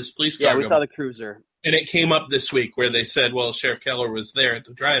saw his police car. Yeah, we saw the cruiser. And it came up this week where they said, well, Sheriff Keller was there at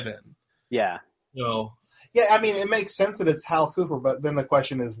the drive-in. Yeah. So, yeah, I mean, it makes sense that it's Hal Cooper, but then the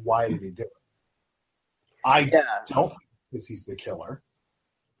question is, why did he do it? I don't think because he's the killer.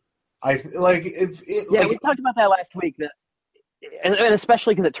 We talked about that last week, and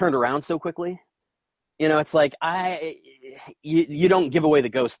especially because it turned around so quickly. You know, it's like you don't give away the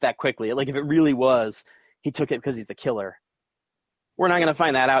ghost that quickly. Like, if it really was, he took it because he's the killer. We're not going to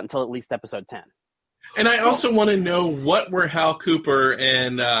find that out until at least episode 10. And I also want to know what were Hal Cooper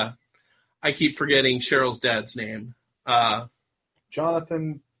and I keep forgetting Cheryl's dad's name.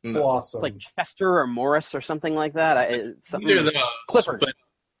 Jonathan Blossom. Like Chester or Morris or something like that. Clifford.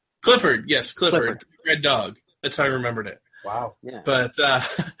 Clifford, yes, Clifford. Red dog. That's how I remembered it. Wow. Yeah. But,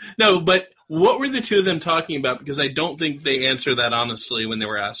 no, but what were the two of them talking about? Because I don't think they answered that honestly when they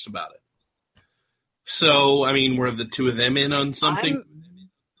were asked about it. So, I mean, were the two of them in on something?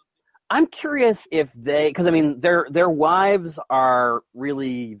 I'm curious if because, I mean, their wives are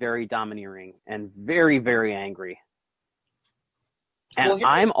really very domineering and very, very angry. And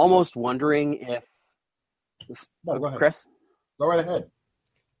I'm almost wondering if... No, go ahead. Chris? Go right ahead.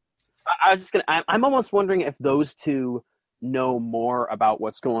 I'm almost wondering if those two know more about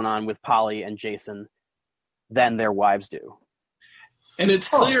what's going on with Polly and Jason than their wives do. And it's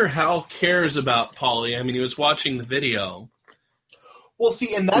clear Hal cares about Polly. I mean, he was watching the video. Well,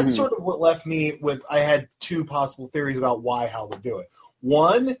 see, and that's sort of what left me with, I had two possible theories about why Hal would do it.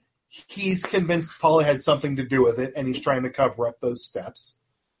 One, he's convinced Polly had something to do with it, and he's trying to cover up those steps.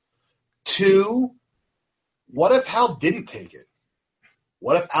 Two, what if Hal didn't take it?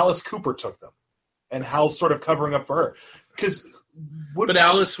 What if Alice Cooper took them? And Hal's sort of covering up for her? But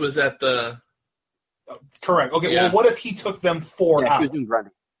Alice was at the... correct. Okay, yeah. Well, what if he took them for Hal? She was doing Grundy.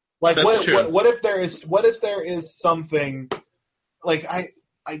 Like, That's true. what if there is something, like, I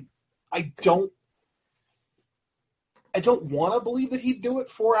don't want to believe that he'd do it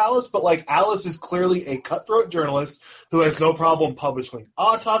for Alice, but, like, Alice is clearly a cutthroat journalist who has no problem publishing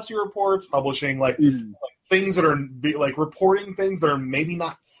autopsy reports, publishing, like, things that are, like, reporting things that are maybe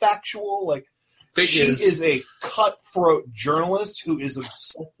not factual. Like, she is a cutthroat journalist who is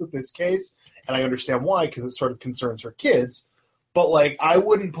obsessed with this case, and I understand why, because it sort of concerns her kids. But, like, I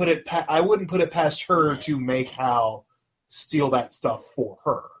wouldn't put it past her to make Hal steal that stuff for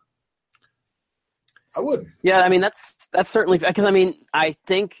her. I wouldn't. Yeah, I mean, that's certainly, because, I mean, I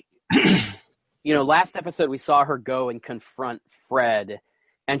think, last episode we saw her go and confront Fred,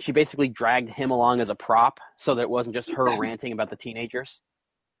 and she basically dragged him along as a prop so that it wasn't just her ranting about the teenagers.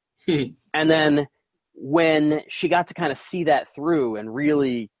 And then when she got to kind of see that through and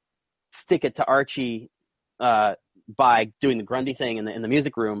really stick it to Archie by doing the Grundy thing in the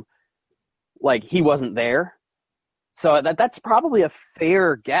music room, like, he wasn't there. So that's probably a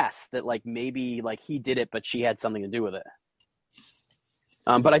fair guess that, like, maybe, like, he did it, but she had something to do with it.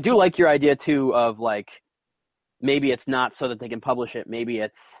 But I do like your idea, too, of, like, maybe it's not so that they can publish it. Maybe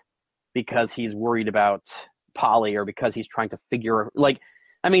it's because he's worried about Polly, or because he's trying to figure, like,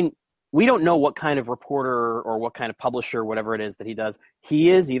 I mean, we don't know what kind of reporter or what kind of publisher, whatever it is that he does, he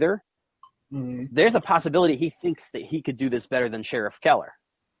is either. Mm-hmm. There's a possibility he thinks that he could do this better than Sheriff Keller.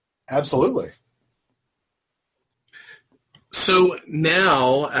 Absolutely. So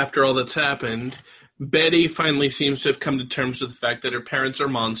now, after all that's happened, Betty finally seems to have come to terms with the fact that her parents are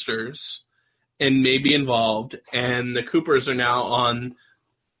monsters and may be involved, and the Coopers are now on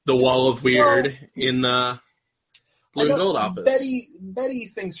the Wall of Weird in the Blue and Gold office. Betty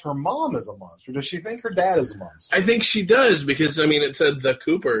thinks her mom is a monster. Does she think her dad is a monster? I think she does, because, I mean, it said the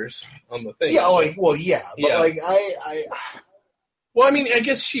Coopers on the thing. Yeah, well, yeah. But, like, Well, I mean, I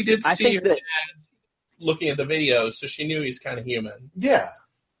guess she did see her dad looking at the video, so she knew he's kind of human. Yeah.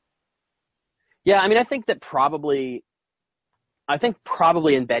 Yeah, I mean, I think probably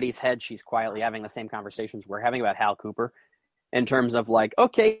in Betty's head, she's quietly having the same conversations we're having about Hal Cooper, in terms of, like,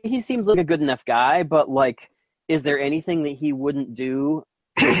 okay, he seems like a good enough guy, but, like, is there anything that he wouldn't do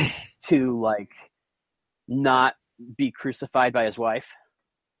to, like, not be crucified by his wife?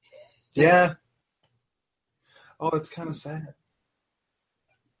 Yeah. Oh, it's kind of sad.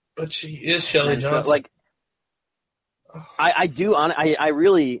 But she is Shelley Johnson. So, like, I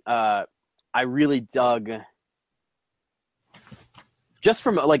really dug, just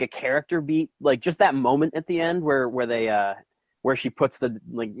from, like, a character beat, like, just that moment at the end where she puts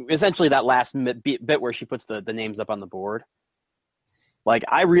essentially that last bit where she puts the names up on the board. Like,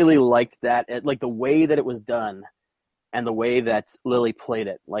 I really liked that, like, the way that it was done and the way that Lily played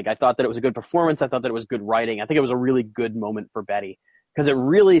it. Like, I thought that it was a good performance. I thought that it was good writing. I think it was a really good moment for Betty, because it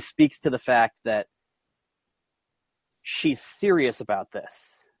really speaks to the fact that she's serious about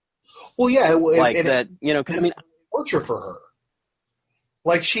this. Well, yeah. Because, I mean, torture for her.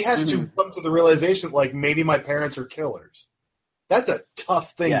 Like, she has to come to the realization that, like, maybe my parents are killers. That's a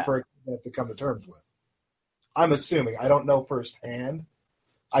tough thing for a kid to come to terms with. I'm assuming. I don't know firsthand.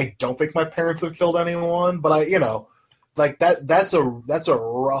 I don't think my parents have killed anyone, but like, that's a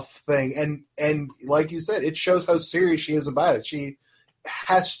rough thing. And like you said, it shows how serious she is about it. She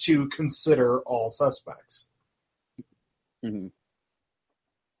has to consider all suspects. Mm-hmm.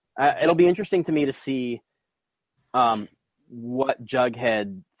 It'll be interesting to me to see what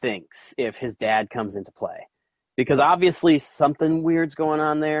Jughead thinks if his dad comes into play, because obviously something weird's going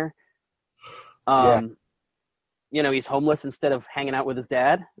on there. He's homeless instead of hanging out with his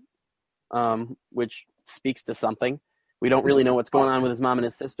dad, which speaks to something. We don't really know what's going on with his mom and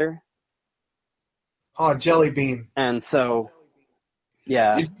his sister. Oh, Jelly Bean. And so,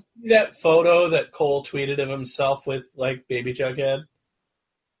 yeah. Did you see that photo that Cole tweeted of himself with, like, baby Jughead?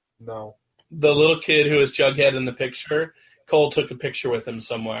 No. The little kid who was Jughead in the picture, Cole took a picture with him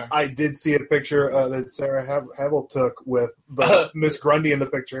somewhere. I did see a picture that Sarah Havel took with Miss Grundy in the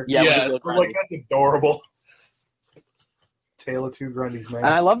picture. Yeah. I was like, that's adorable. Tale of two Grundys, man.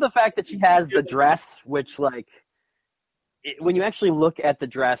 And I love the fact that she has the dress, which, like, when you actually look at the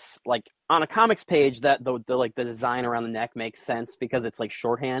dress, like, on a comics page, that the design around the neck makes sense because it's, like,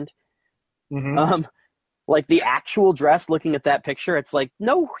 shorthand. Mm-hmm. Like, the actual dress, looking at that picture, it's like,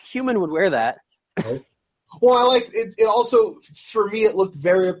 no human would wear that. Right. Well, I like it. It also, for me, it looked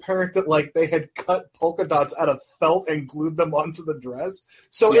very apparent that, like, they had cut polka dots out of felt and glued them onto the dress.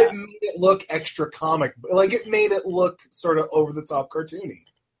 So it made it look extra comic. Like, it made it look sort of over the top cartoony.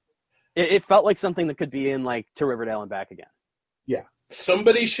 It felt like something that could be in, like, To Riverdale and Back Again. Yeah.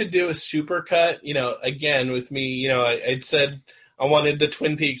 Somebody should do a supercut, again, with me. I'd said I wanted the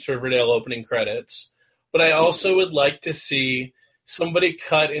Twin Peaks Riverdale opening credits. But I also would like to see somebody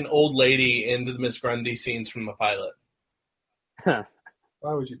cut an old lady into the Miss Grundy scenes from the pilot.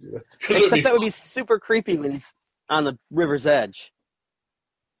 Why would you do that? Except that would be super creepy when he's on the river's edge.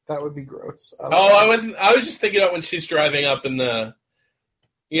 That would be gross. I was just thinking about when she's driving up in the,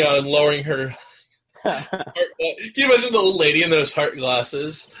 and lowering her. Can you imagine the old lady in those heart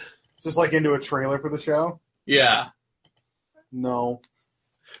glasses? Just like into a trailer for the show? Yeah. No.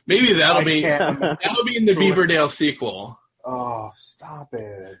 Maybe that'll be in the Beaverdale sequel. Oh, stop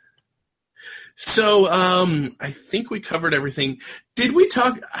it. So, I think we covered everything. Did we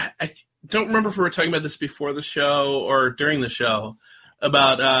talk? I don't remember if we were talking about this before the show or during the show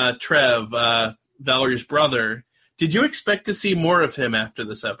about Trev, Valerie's brother. Did you expect to see more of him after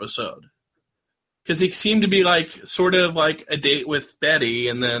this episode? Because he seemed to be sort of like a date with Betty,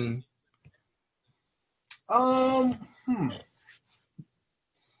 and then.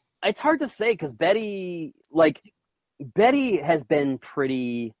 It's hard to say because Betty has been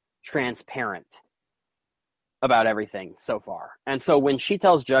pretty transparent about everything so far. And so when she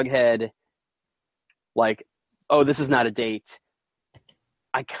tells Jughead, oh, this is not a date,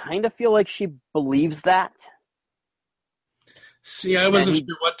 I kind of feel like she believes that. See, I wasn't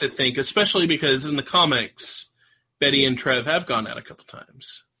sure what to think, especially because in the comics, Betty and Trev have gone out a couple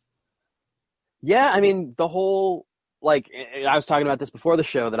times. Yeah, I mean, the whole... I was talking about this before the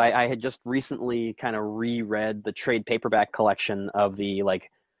show, that I had just recently kind of reread the trade paperback collection of the,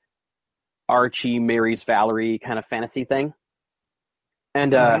 Archie marries Valerie kind of fantasy thing.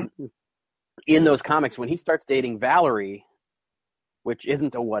 And in those comics, when he starts dating Valerie, which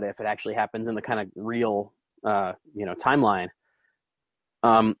isn't a what if, it actually happens in the kind of real, timeline,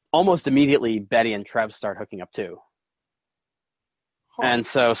 almost immediately Betty and Trev start hooking up too. And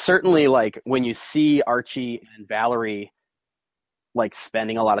so certainly, when you see Archie and Valerie,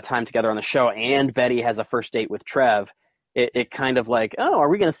 spending a lot of time together on the show, and Betty has a first date with Trev, it kind of oh, are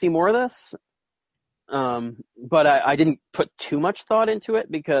we going to see more of this? But I didn't put too much thought into it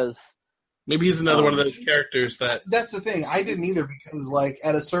because... Maybe he's another one of those characters that... That's the thing. I didn't either because,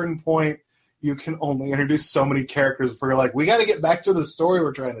 at a certain point, you can only introduce so many characters before you're we got to get back to the story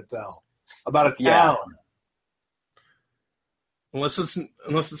we're trying to tell about a town. Yeah. Unless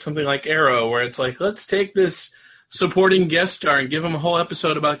it's something like Arrow, where it's let's take this supporting guest star and give him a whole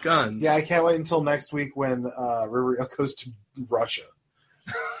episode about guns. Yeah, I can't wait until next week when Riverdale goes to Russia.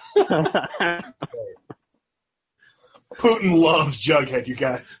 Putin loves Jughead, you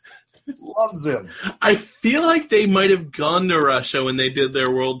guys. Loves him. I feel like they might have gone to Russia when they did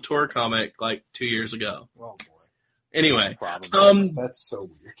their world tour comic 2 years ago. Oh boy. Anyway, that's so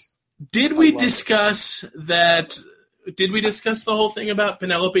weird. Did we discuss that? Did we discuss the whole thing about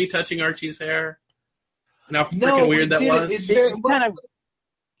Penelope touching Archie's hair? And how freaking weird that was?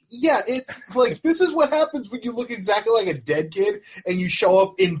 Yeah, it's this is what happens when you look exactly like a dead kid and you show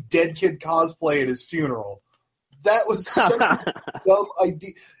up in dead kid cosplay at his funeral. That was such a dumb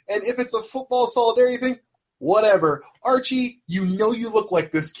idea. And if it's a football solidarity thing, whatever. Archie, you look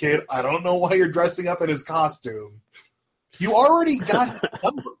like this kid. I don't know why you're dressing up in his costume. You already got his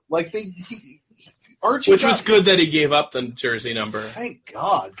number. Archie, which was good that he gave up the jersey number. Thank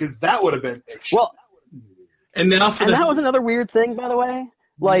God, because that would have been well. And now that was another weird thing, by the way.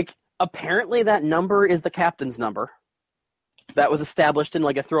 Apparently that number is the captain's number. That was established in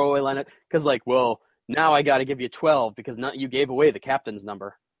a throwaway line. Because now I got to give you 12 because you gave away the captain's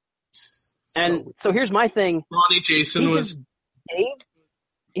number. So here's my thing. Ronnie Jason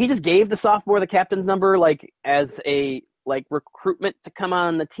he just gave the sophomore the captain's number as a recruitment to come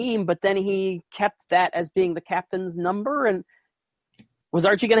on the team, but then he kept that as being the captain's number. And was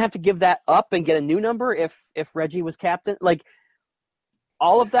Archie going to have to give that up and get a new number if Reggie was captain?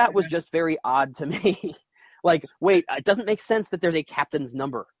 All of that was just very odd to me. Wait, it doesn't make sense that there's a captain's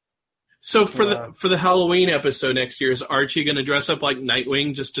number. So for the Halloween episode next year, is Archie going to dress up like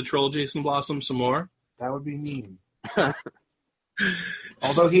Nightwing just to troll Jason Blossom some more? That would be mean.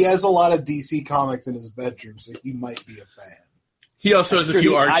 Although he has a lot of DC comics in his bedroom, so he might be a fan. He also has a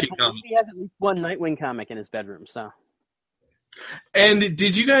few Archie comics. He has at least one Nightwing comic in his bedroom. So. And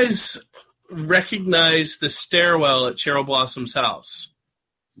did you guys recognize the stairwell at Cheryl Blossom's house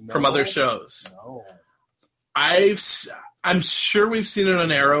from other shows? No. I'm sure we've seen it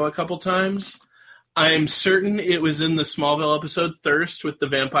on Arrow a couple times. I'm certain it was in the Smallville episode Thirst with the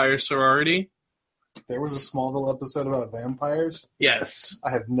vampire sorority. There was a Smallville episode about vampires? Yes. I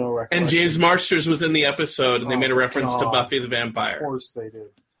have no recollection. And James Marsters was in the episode, and they made a reference to Buffy the Vampire. Of course they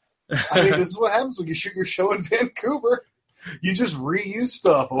did. I mean, this is what happens when you shoot your show in Vancouver. You just reuse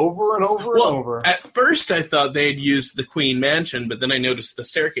stuff over and over and over. At first, I thought they'd used the Queen Mansion, but then I noticed the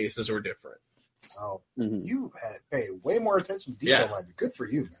staircases were different. Oh, you pay way more attention to detail, man. Good for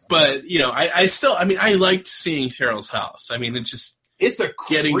you, man. But, I liked seeing Cheryl's house. I mean, it's a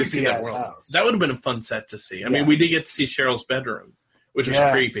creepy ass house. That would have been a fun set to see. I mean, we did get to see Cheryl's bedroom, which was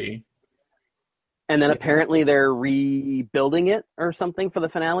creepy. And then apparently they're rebuilding it or something for the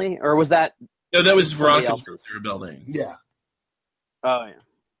finale? Or was that... No, that was Veronica's rebuilding. Yeah. Oh, yeah.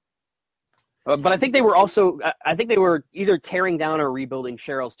 But I think they were also, either tearing down or rebuilding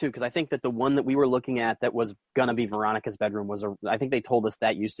Cheryl's too, because I think that the one that we were looking at that was going to be Veronica's bedroom I think they told us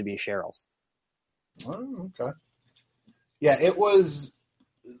that used to be Cheryl's. Oh, okay. Yeah, it was,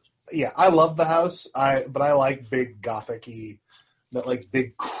 I love the house, but I like big gothic-y, that like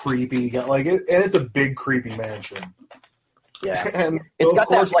big creepy, and it's a big creepy mansion. Yeah. And it's got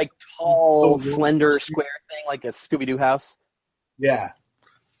that like tall, slender, square thing, like a Scooby-Doo house. Yeah.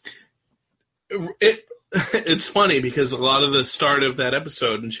 It's funny because a lot of the start of that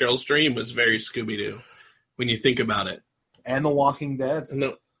episode in Cheryl's dream was very Scooby-Doo when you think about it. And The Walking Dead.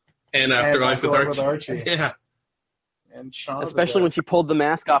 And Afterlife with Archie. Yeah. And Shaun especially when she pulled the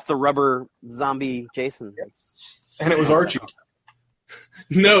mask off the rubber zombie Jason. Yep. And it was Archie.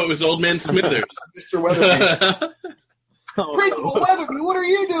 No, it was Old Man Smithers. Mr. Weatherby. Principal Weatherby, what are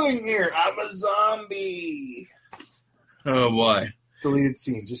you doing here? I'm a zombie. Oh, boy. Deleted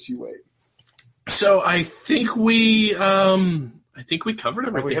scene. Just you wait. So I think we covered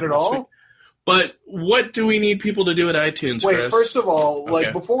everything. Have we hit it all? Week. But what do we need people to do at iTunes, Wait, Chris? first of all,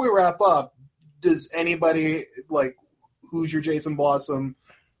 before we wrap up, does anybody, who's your Jason Blossom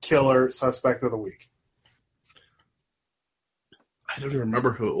killer suspect of the week? I don't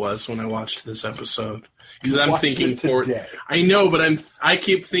remember who it was when I watched this episode. Because I'm thinking today. I know, but I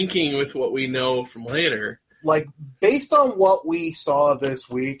keep thinking with what we know from later. Based on what we saw this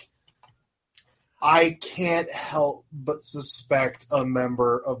week, I can't help but suspect a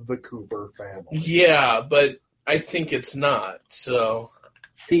member of the Cooper family. Yeah, but I think it's not. So,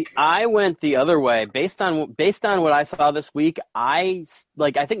 see, I went the other way based on what I saw this week. I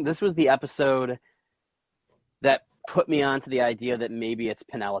think this was the episode that put me onto the idea that maybe it's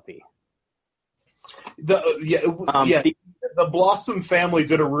Penelope. The Blossom family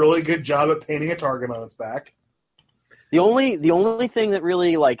did a really good job at painting a target on its back. The only thing that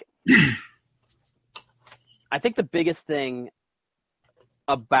really I think the biggest thing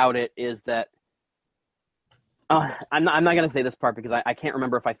about it is that I'm not going to say this part because I can't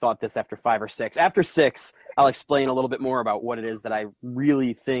remember if I thought this after 5 or 6. After 6, I'll explain a little bit more about what it is that I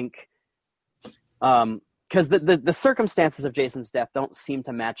really think. Because the circumstances of Jason's death don't seem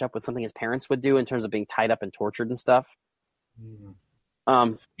to match up with something his parents would do in terms of being tied up and tortured and stuff.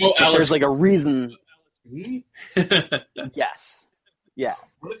 There's a reason. Yes. Yeah.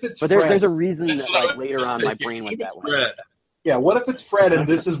 What if it's but there's a reason that later on my brain went that way. Yeah, what if it's Fred and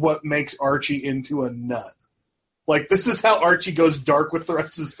this is what makes Archie into a nut? This is how Archie goes dark with the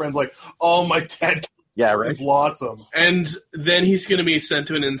rest of his friends. Oh, my dad Blossom. And then he's going to be sent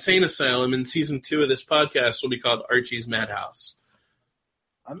to an insane asylum, and season 2 of this podcast will be called Archie's Madhouse.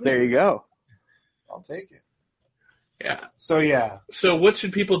 There you go. I'll take it. Yeah. So what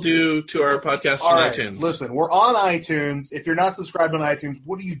should people do to our podcast on iTunes? Listen, we're on iTunes. If you're not subscribed on iTunes,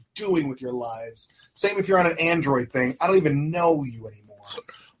 what are you doing with your lives? Same if you're on an Android thing. I don't even know you anymore.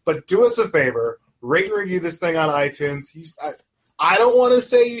 But do us a favor. Rate and review this thing on iTunes. I don't want to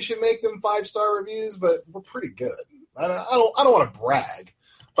say you should make them 5-star reviews, but we're pretty good. I don't want to brag,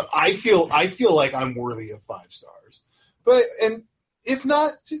 but I feel like I'm worthy of 5 stars. And if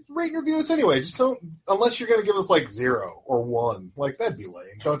not, just rate and review us anyway. Just don't, unless you're going to give us 0 or 1. That'd be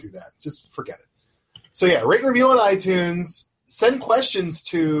lame. Don't do that. Just forget it. So rate and review on iTunes. Send questions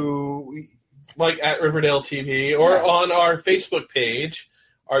to at Riverdale TV or on our Facebook page,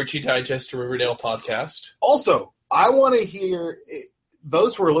 Archie Digest Riverdale Podcast. Also, I want to hear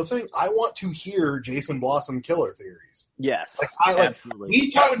those who are listening. I want to hear Jason Blossom killer theories. Yes, absolutely.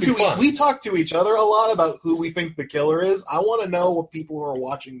 We talk to each other a lot about who we think the killer is. I want to know what people who are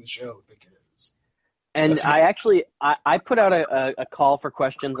watching the show think it is. And I put out a call for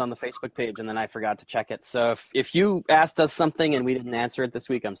questions on the Facebook page, and then I forgot to check it. So if you asked us something and we didn't answer it this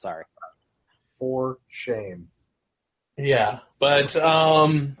week, I'm sorry. For shame. Yeah, but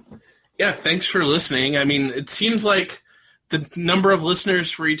thanks for listening. I mean, it seems like the number of listeners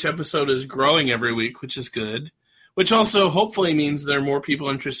for each episode is growing every week, which is good. Which also hopefully means there are more people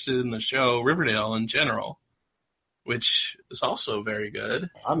interested in the show Riverdale in general, which is also very good.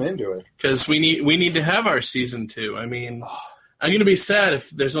 I'm into it because we need to have our season 2. I mean, I'm going to be sad if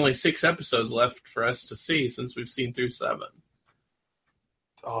there's only 6 episodes left for us to see since we've seen through 7.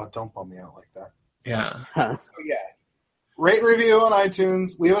 Oh, don't bum me out like that. Yeah. So, yeah. Rate and review on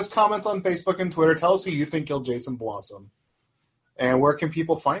iTunes. Leave us comments on Facebook and Twitter. Tell us who you think killed Jason Blossom. And where can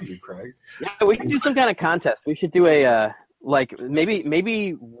people find you, Craig? Yeah, we should do some kind of contest. We should do a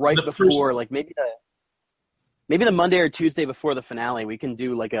maybe right before maybe the Monday or Tuesday before the finale. We can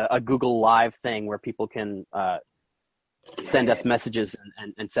do like a Google Live thing where people can send us messages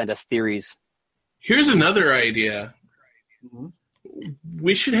and send us theories. Here's another idea. Mm-hmm.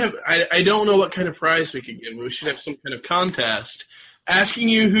 We should have, I don't know what kind of prize we could give. We should have some kind of contest asking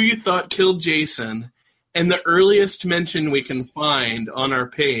you who you thought killed Jason, and the earliest mention we can find on our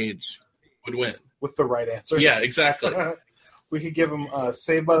page would win. With the right answer. Yeah, exactly. We could give him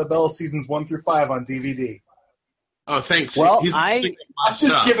Saved by the Bell seasons 1 through 5 on DVD. Oh, thanks. Well, I'm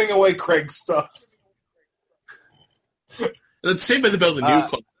just giving away Craig's stuff. Let's Saved by the Bell, the new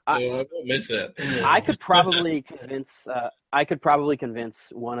club. I won't miss it. I could probably convince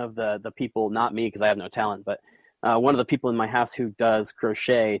one of the people, not me because I have no talent, but one of the people in my house who does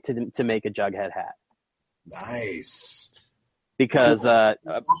crochet to make a Jughead hat. Nice. Because Cool.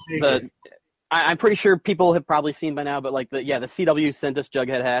 I'm pretty sure people have probably seen by now, but like the CW sent us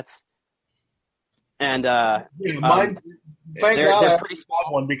Jughead hats, and mine. Thank God I have a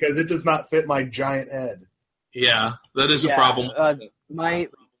small one because it does not fit my giant head. Yeah, that is a problem.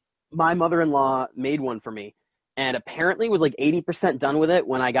 My mother-in-law made one for me, and apparently was like 80% done with it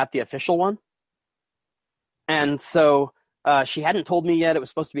when I got the official one. And so she hadn't told me yet. It was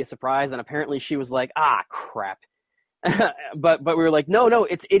supposed to be a surprise, and apparently she was like, crap. but we were like, no,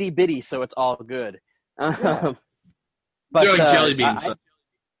 it's itty-bitty, so it's all good. Yeah. But they're like jelly beans.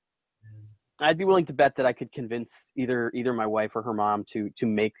 I'd be willing to bet that I could convince either my wife or her mom to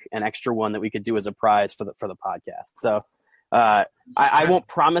make an extra one that we could do as a prize for the podcast. So I won't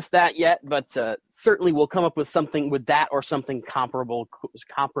promise that yet, but certainly we'll come up with something with that or something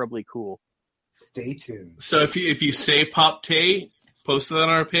comparably cool. Stay tuned. So if you say Pop Tate, post it on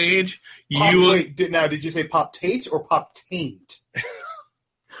our page. Did you say Pop Tate or Pop Taint?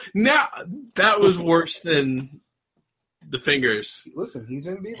 Now that was worse than the fingers. Listen, he's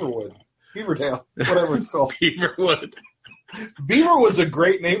in Beaverdale, whatever it's called. Beaverwood. Beaverwood's a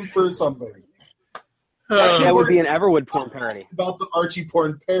great name for something. That would be an Everwood porn parody. About the Archie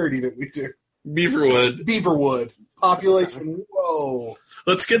porn parody that we do. Beaverwood. Population, whoa.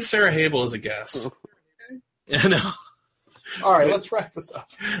 Let's get Sarah Habel as a guest. I know. All right, let's wrap this up.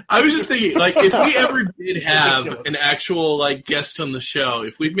 I was just thinking, like, if we ever did have an actual, like, guest on the show,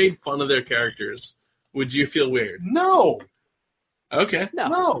 if we've made fun of their characters, would you feel weird? No. Okay.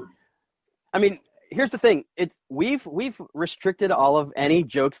 No. I mean, here's the thing. We've restricted all of any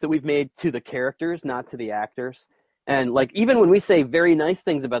jokes that we've made to the characters, not to the actors. And like even when we say very nice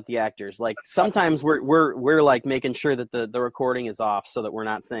things about the actors, like sometimes we're like making sure that the recording is off so that we're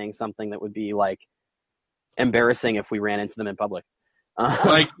not saying something that would be like embarrassing if we ran into them in public.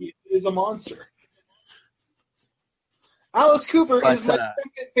 Like he is a monster. Alice Cooper is my second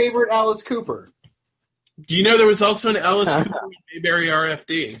favorite Alice Cooper. Do you know there was also an Alice Cooper in Mayberry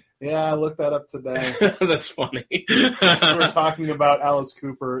RFD? Yeah, I looked that up today. That's funny. We were talking about Alice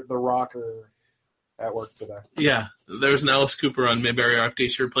Cooper, the rocker, at work today. Yeah, there was an Alice Cooper on Mayberry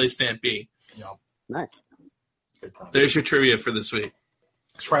RFD. She replaced Aunt B. Yep. Nice. Good time. There's your trivia for this week.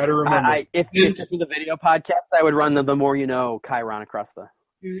 Try to remember. If this was a video podcast, I would run the more you know Chiron across the...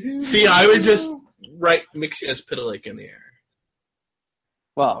 See, I would just write Mixias Pitalik in the air.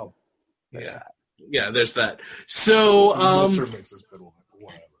 Well, yeah, there's that. So, whatever.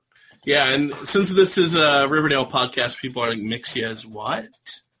 Yeah, and since this is a Riverdale podcast, people are like, Mixias what?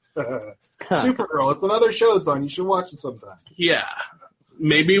 Supergirl. It's another show that's on. You should watch it sometime. Yeah.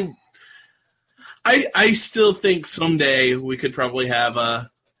 Maybe. I still think someday we could probably have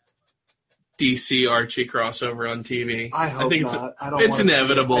a DC Archie crossover on TV. I think not. It's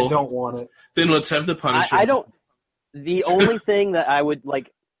inevitable. I don't want it. Then let's have the Punisher. I don't. The only thing that I would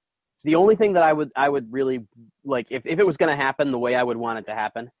like. The only thing that I would really like if it was going to happen the way I would want it to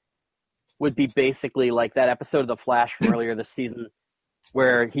happen would be basically like that episode of The Flash from earlier this season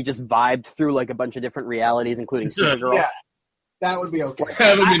where he just vibed through like a bunch of different realities, including Supergirl. Yeah, that would be okay.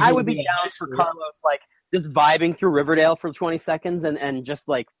 I would be down for Carlos like just vibing through Riverdale for 20 seconds and just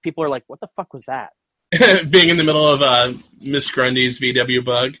like people are like, what the fuck was that? Being in the middle of Miss Grundy's VW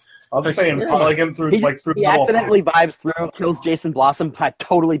bug. I'm saying, following him through he accidentally vibes through, kills Jason Blossom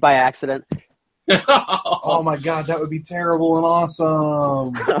totally by accident. Oh my god, that would be terrible and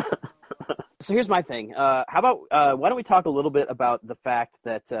awesome. So here's my thing. How about why don't we talk a little bit about the fact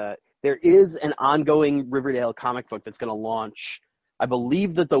that there is an ongoing Riverdale comic book that's going to launch. I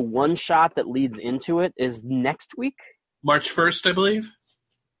believe that the one shot that leads into it is next week. March 1st, I believe.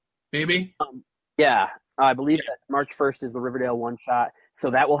 Maybe. Yeah, I believe that March 1st is the Riverdale one shot. So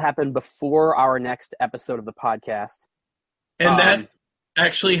that will happen before our next episode of the podcast. And that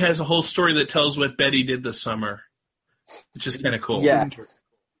actually has a whole story that tells what Betty did this summer, which is kind of cool. Yes.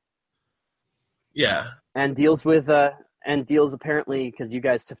 Yeah. And deals apparently, because you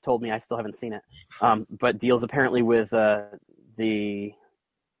guys have told me, I still haven't seen it, but deals apparently with the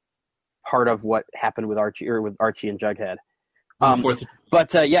part of what happened with Archie and Jughead.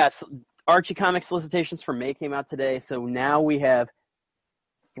 But yes, Archie comic solicitations for May came out today, so now we have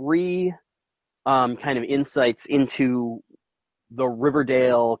 3 kind of insights into the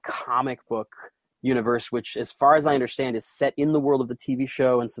Riverdale comic book universe, which, as far as I understand, is set in the world of the TV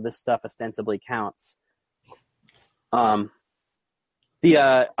show, and so this stuff ostensibly counts. I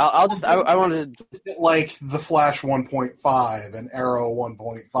wanted to like the Flash 1.5 and Arrow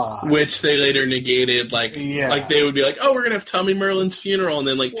 1.5, which they later negated. Like they would be like, "Oh, we're gonna have Tommy Merlin's funeral," and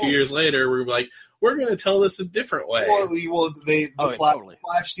then 2 years later, we're like, "We're gonna tell this a different way." Flash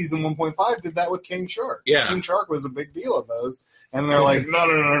season 1.5 did that with King Shark. Yeah, King Shark was a big deal of those, and they're like, "No,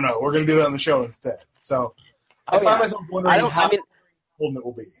 we're gonna do that on the show instead." So I find myself wondering how important it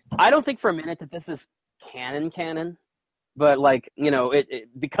will be. I don't think for a minute that this is canon. But,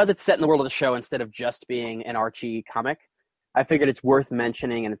 because it's set in the world of the show instead of just being an Archie comic, I figured it's worth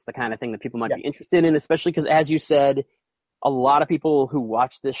mentioning, and it's the kind of thing that people might be interested in, especially because, as you said, a lot of people who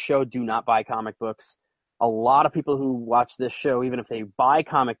watch this show do not buy comic books. A lot of people who watch this show, even if they buy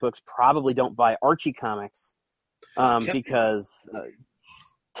comic books, probably don't buy Archie comics because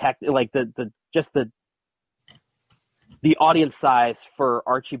the audience size for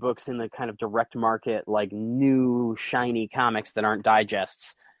Archie books in the kind of direct market, like new, shiny comics that aren't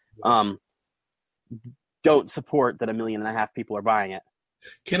digests, don't support that 1.5 million people are buying it.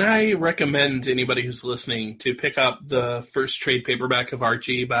 Can I recommend anybody who's listening to pick up the first trade paperback of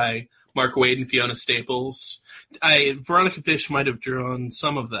Archie by Mark Waid and Fiona Staples? Veronica Fish might have drawn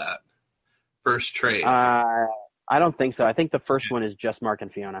some of that first trade. I don't think so. I think the first one is just Mark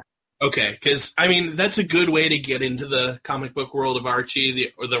and Fiona. Okay, because, that's a good way to get into the comic book world of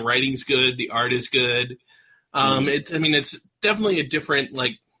Archie. The writing's good, the art is good. It's definitely a different,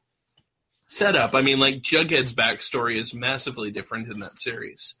 setup. Jughead's backstory is massively different in that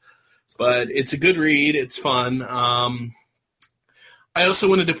series. But it's a good read, it's fun. I also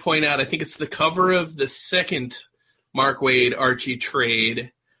wanted to point out, I think it's the cover of the second Mark Waid Archie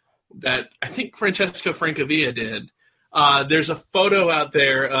trade that I think Francesco Francavilla did. There's a photo out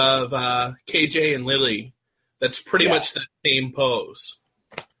there of KJ and Lily that's pretty much that same pose.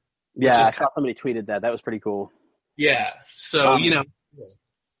 Yeah, I saw somebody tweeted that. That was pretty cool. Yeah, so,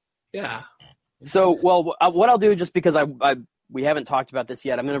 yeah. So, what I'll do, just because we haven't talked about this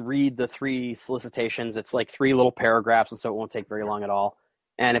yet, I'm going to read the 3 solicitations. It's 3 little paragraphs, and so it won't take very long at all.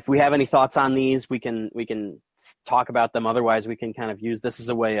 And if we have any thoughts on these, we can talk about them. Otherwise, we can kind of use this as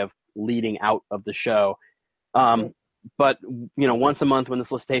a way of leading out of the show. But, once a month when the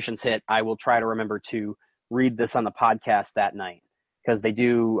solicitations hit, I will try to remember to read this on the podcast that night, because they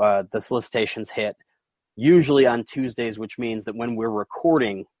do, the solicitations hit usually on Tuesdays, which means that when we're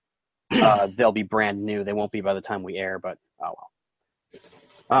recording, they'll be brand new. They won't be by the time we air, but oh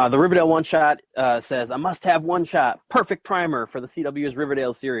well. The Riverdale one-shot says, a must-have one-shot, perfect primer for the CW's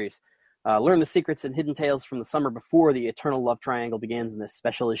Riverdale series. Learn the secrets and hidden tales from the summer before the eternal love triangle begins in this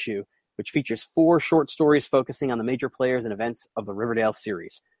special issue, which features 4 short stories focusing on the major players and events of the Riverdale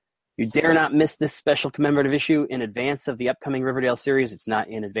series. You dare not miss this special commemorative issue in advance of the upcoming Riverdale series. It's not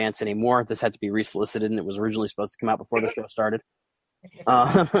in advance anymore. This had to be resolicited, and it was originally supposed to come out before the show started.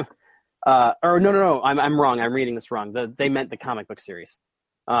 No, I'm wrong. I'm reading this wrong. They meant the comic book series.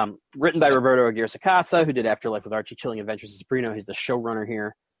 Written by Roberto Aguirre Sacasa, who did Afterlife with Archie, Chilling Adventures of Sabrina. He's the showrunner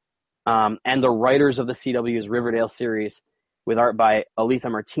here. And the writers of the CW's Riverdale series, with art by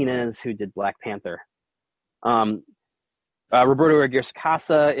Aletha Martinez, who did Black Panther. Roberto Aguirre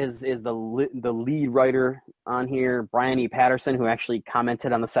Sacasa is the lead writer on here. Brian E. Patterson, who actually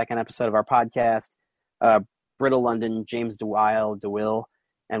commented on the second episode of our podcast. Britta London, James DeWill,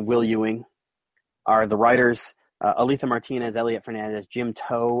 and Will Ewing are the writers. Aletha Martinez, Elliot Fernandez, Jim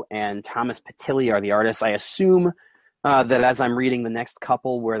Toe, and Thomas Patilli are the artists. I assume that as I'm reading the next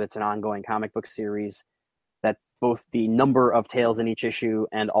couple, where it's an ongoing comic book series, that both the number of tales in each issue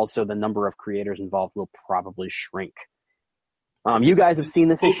and also the number of creators involved will probably shrink. You guys have seen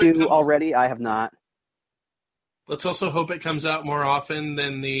this issue already. I have not. Let's also hope it comes out more often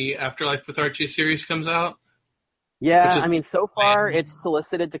than the Afterlife with Archie series comes out. Yeah, I mean, so far it's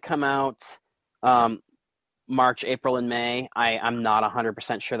solicited to come out March, April, and May. I'm not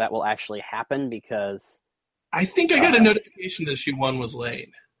 100% sure that will actually happen because... I think I got a notification that issue 1 was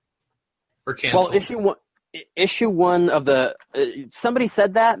late or canceled. Well, issue one of the... somebody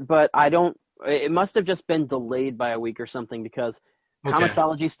said that, but I don't... It must have just been delayed by a week or something because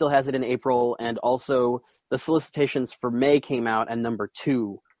Comixology still has it in April, and also the solicitations for May came out, and number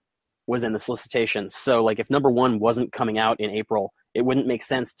 2 was in the solicitations. So, like, if number 1 wasn't coming out in April, it wouldn't make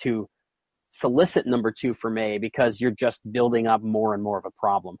sense to solicit number 2 for May because you're just building up more and more of a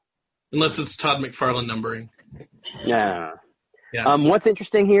problem. Unless it's Todd McFarlane numbering. Yeah. What's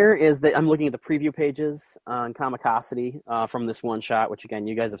interesting here is that I'm looking at the preview pages on Comicosity from this one shot, which, again,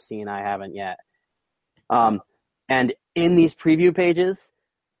 you guys have seen. I haven't yet. And in these preview pages,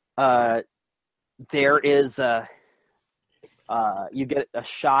 there is you get a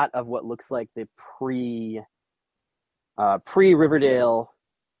shot of what looks like the pre-Riverdale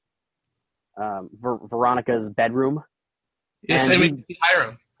Veronica's bedroom. Yes, and I mean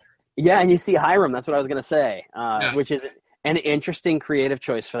Hiram. Yeah, and you see Hiram. That's what I was going to say, which is an interesting creative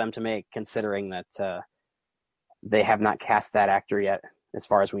choice for them to make, considering that they have not cast that actor yet, as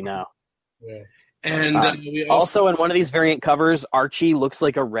far as we know. Yeah. And we also in one of these variant covers, Archie looks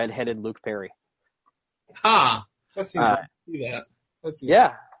like a redheaded Luke Perry. That That's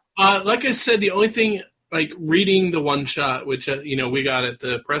yeah. Like I said, the only thing, like reading the one shot, which we got at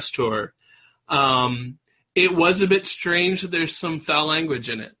the press tour, it was a bit strange that there's some foul language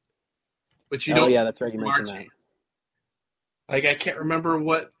in it, but you don't. Oh yeah, that's right. You mentioned that. Like I can't remember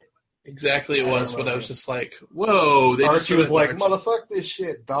what exactly it was, but I was just like, "Whoa!" Archie was like, "Motherfuck this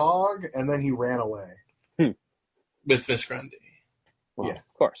shit, dog," and then he ran away with Miss Grundy. Well, yeah,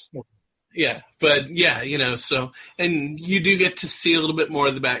 of course. Yeah, but so, and you do get to see a little bit more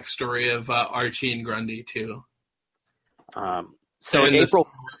of the backstory of Archie and Grundy too. So in April,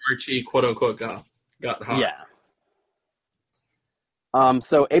 Archie quote unquote got hot. Yeah.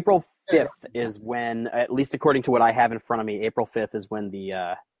 So April 5th is when, at least according to what I have in front of me, April 5th is when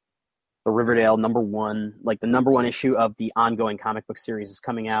the Riverdale number 1, like the number 1 issue of the ongoing comic book series is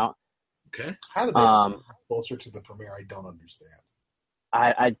coming out. Okay. How did they closer to the premiere? I don't understand.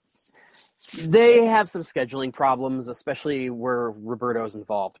 They have some scheduling problems, especially where Roberto's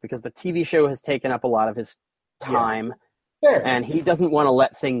involved, because the TV show has taken up a lot of his time, and he doesn't want to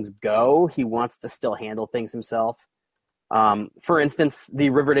let things go. He wants to still handle things himself. For instance, the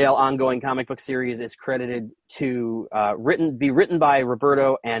Riverdale ongoing comic book series is credited to be written by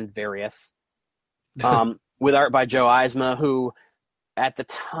Roberto and Various, with art by Joe Eisma, who at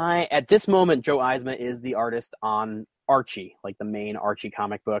this moment, Joe Eisma is the artist on Archie, like the main Archie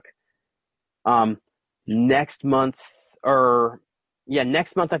comic book. Next month I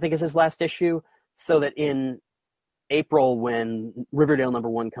think is his last issue, so that in April when Riverdale number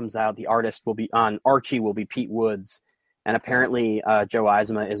 1 comes out, the artist will be on Archie will be Pete Woods, and apparently Joe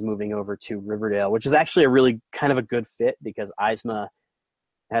Eisma is moving over to Riverdale, which is actually a really kind of a good fit because Eisma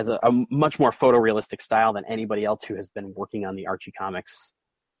has a much more photorealistic style than anybody else who has been working on the Archie comics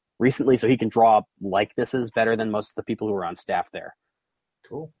recently, so he can draw likenesses better than most of the people who are on staff there.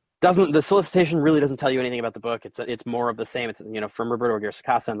 Cool. The solicitation really doesn't tell you anything about the book. It's more of the same. It's from Roberto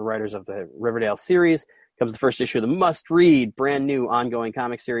Aguirre-Sacasa and the writers of the Riverdale series comes the first issue of the must-read, brand new, ongoing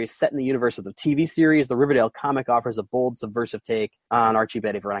comic series set in the universe of the TV series. The Riverdale comic offers a bold, subversive take on Archie,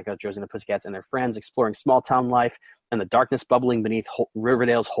 Betty, Veronica, Josie and the Pussycats and their friends, exploring small-town life and the darkness bubbling beneath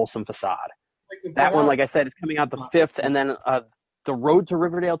Riverdale's wholesome facade. That one, like I said, is coming out the 5th, and then the Road to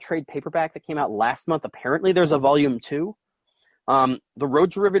Riverdale trade paperback that came out last month. Apparently, there's a volume 2. The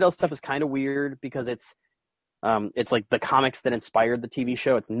Road to Riverdale stuff is kind of weird because it's like the comics that inspired the TV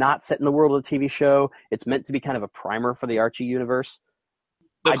show. It's not set in the world of the TV show. It's meant to be kind of a primer for the Archie universe.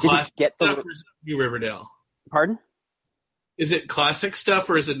 I didn't get the stuff, or is it New Riverdale? Pardon? Is it classic stuff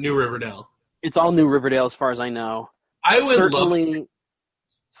or is it New Riverdale? It's all New Riverdale as far as I know. I would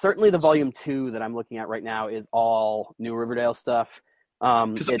certainly the volume 2 that I'm looking at right now is all New Riverdale stuff.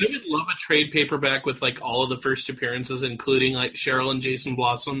 Because I would love a trade paperback with like all of the first appearances, including like Cheryl and Jason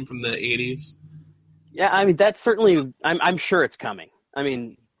Blossom from the 80s. Yeah, I mean that's certainly. I'm sure it's coming. I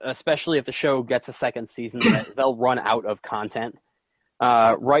mean, especially if the show gets a second season, they'll run out of content.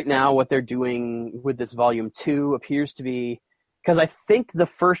 Right now, what they're doing with this volume 2 appears to be because I think the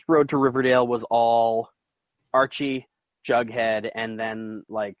first Road to Riverdale was all Archie, Jughead, and then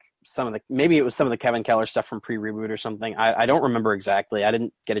like maybe it was some of the Kevin Keller stuff from pre-reboot or something. I don't remember exactly. I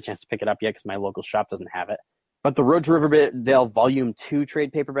didn't get a chance to pick it up yet because my local shop doesn't have it. But the Road to Riverdale Volume 2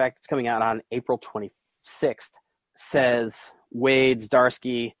 trade paperback that's coming out on April 26th says Wade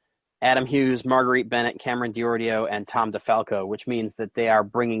Zdarsky Adam Hughes, Marguerite Bennett, Cameron Diordio, and Tom DeFalco, which means that they are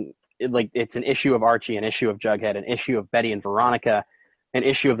bringing, like, it's an issue of Archie, an issue of Jughead, an issue of Betty and Veronica, an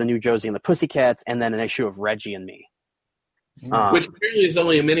issue of the new Josie and the Pussycats, and then an issue of Reggie and Me. Which apparently is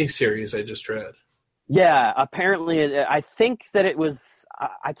only a miniseries I just read. Yeah, apparently, I think that it was,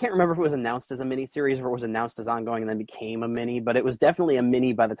 I can't remember if it was announced as a miniseries or if it was announced as ongoing and then became a mini, but it was definitely a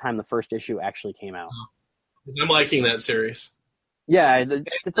mini by the time the first issue actually came out. I'm liking that series. Yeah,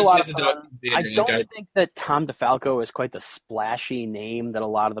 it's a lot of fun. I don't guy. think that Tom DeFalco is quite the splashy name that a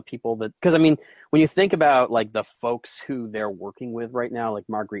lot of the people that, because I mean, when you think about like the folks who they're working with right now, like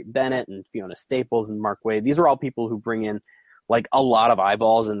Marguerite Bennett and Fiona Staples and Mark Waid, these are all people who bring in like a lot of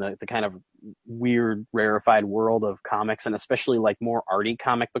eyeballs in the kind of weird, rarefied world of comics, and especially like more arty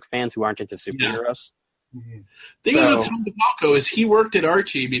comic book fans who aren't into superheroes. Yeah. Thing is with Tom DeFalco is he worked at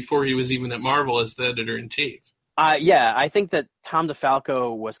Archie before he was even at Marvel as the editor-in-chief. Yeah, I think that Tom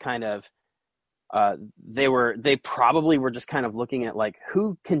DeFalco was kind of they probably were just kind of looking at like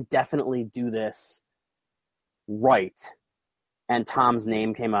who can definitely do this right, and Tom's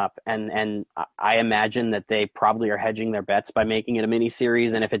name came up, and I imagine that they probably are hedging their bets by making it a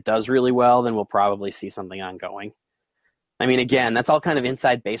miniseries, and if it does really well, then we'll probably see something ongoing. I mean, again, that's all kind of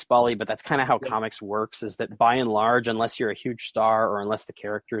inside baseball-y, but that's kind of how comics works, is that by and large, unless you're a huge star or unless the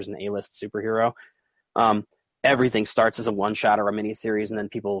character is an A-list superhero, everything starts as a one-shot or a miniseries, and then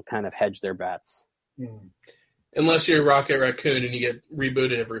people kind of hedge their bets. Unless you're Rocket Raccoon and you get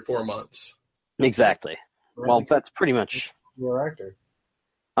rebooted every 4 months. Exactly. Well, that's pretty much... Your actor.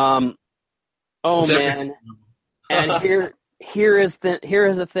 Man. And here is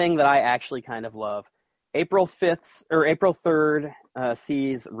the thing that I actually kind of love. April 3rd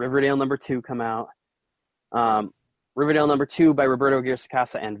sees Riverdale #2 come out. Riverdale #2 by Roberto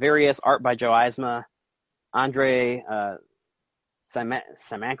Aguirre-Sacasa and Various, art by Joe Eisma, Andre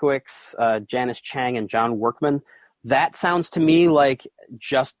Samankiewicz, Janice Chang, and John Workman. That sounds to me like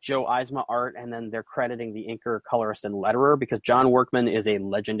just Joe Eisma art, and then they're crediting the inker, colorist, and letterer, because John Workman is a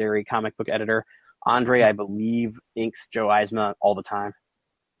legendary comic book editor. Andre, I believe, inks Joe Eisma all the time.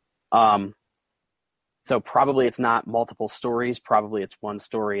 So probably it's not multiple stories. Probably it's one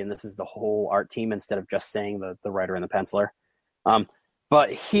story, and this is the whole art team instead of just saying the writer and the penciler.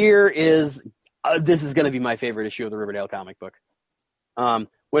 But here is this is going to be my favorite issue of the Riverdale comic book.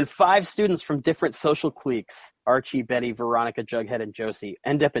 When 5 students from different social cliques, Archie, Betty, Veronica, Jughead, and Josie,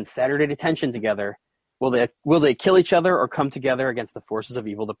 end up in Saturday detention together, will they kill each other or come together against the forces of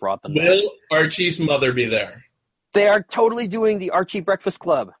evil that brought them there? Will Archie's mother be there? They are totally doing the Archie Breakfast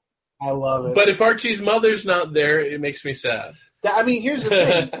Club. I love it. But if Archie's mother's not there, it makes me sad. I mean, here's the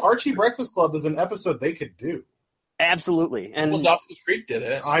thing. Archie Breakfast Club is an episode they could do. Absolutely. And well, Dawson's Creek did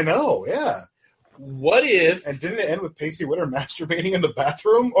it. I know, yeah. What if... And didn't it end with Pacey Witter masturbating in the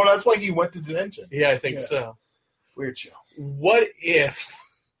bathroom? Oh, that's why he went to detention. Yeah, I think so. Weird show. What if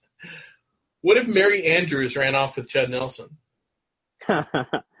Mary Andrews ran off with Judd Nelson?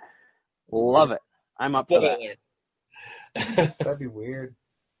 Love it. I'm up for that. That'd be weird.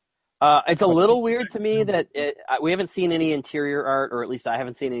 It's a little weird to me that we haven't seen any interior art, or at least I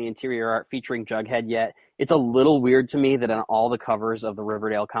haven't seen any interior art featuring Jughead yet. It's a little weird to me that on all the covers of the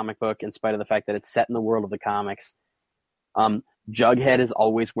Riverdale comic book, in spite of the fact that it's set in the world of the comics, Jughead is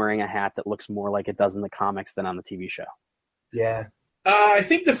always wearing a hat that looks more like it does in the comics than on the TV show. Yeah. I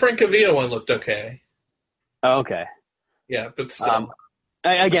think the Francavilla one looked okay. Oh, okay. Yeah, but still.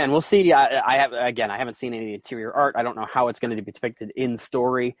 Again, we'll see. I haven't seen any interior art. I don't know how it's going to be depicted in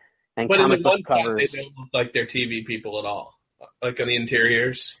story. And but comic in the book one covers, they don't look like they're TV people at all. Like on the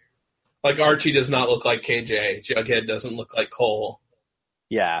interiors. Like Archie does not look like KJ. Jughead doesn't look like Cole.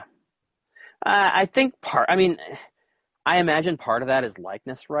 Yeah. I think I imagine part of that is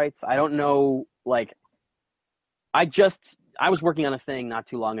likeness rights. I don't know, like, I was working on a thing not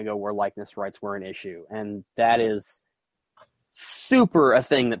too long ago where likeness rights were an issue, and that is super a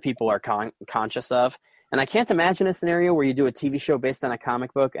thing that people are conscious of. And I can't imagine a scenario where you do a TV show based on a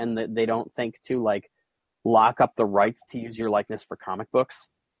comic book and that they don't think to, like, lock up the rights to use your likeness for comic books.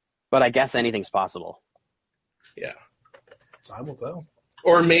 But I guess anything's possible. Yeah. Time will tell.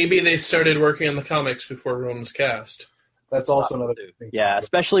 Or maybe they started working on the comics before everyone was cast. That's also another thing. Yeah,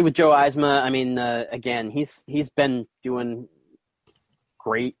 especially with Joe Eisma. I mean, again, he's been doing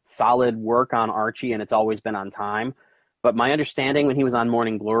great, solid work on Archie, and it's always been on time. But my understanding when he was on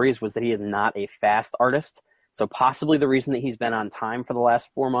Morning Glories was that he is not a fast artist. So possibly the reason that he's been on time for the last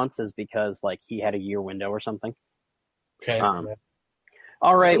 4 months is because, like, he had a year window or something. Okay.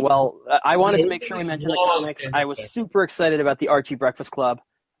 All right, well, I wanted to make sure we mentioned the comics. I was super excited about the Archie Breakfast Club.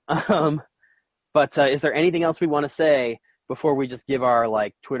 But is there anything else we want to say before we just give our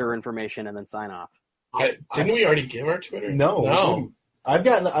like Twitter information and then sign off? Didn't we already give our Twitter? No. I've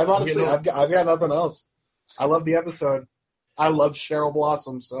got nothing else. I love the episode. I love Cheryl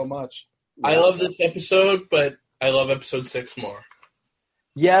Blossom so much. I love this episode, but I love episode 6 more.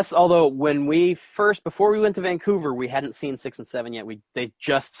 Yes, although before we went to Vancouver, we hadn't seen 6 and 7 yet. They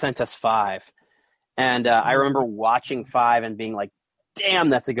just sent us 5. And I remember watching 5 and being like, damn,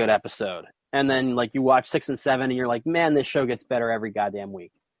 that's a good episode. And then like you watch 6 and 7 and you're like, man, this show gets better every goddamn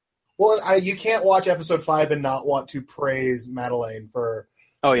week. Well, you can't watch episode 5 and not want to praise Madeleine for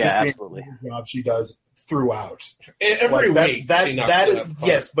absolutely the job she does throughout. Every week. That is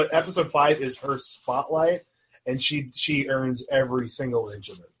yes, but episode 5 is her spotlight, and she earns every single inch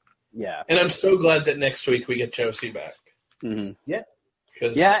of it. Yeah. And I'm so glad that next week we get Josie back. Mm-hmm. Yeah.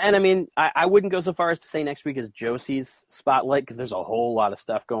 Yeah, and I mean, I wouldn't go so far as to say next week is Josie's spotlight because there's a whole lot of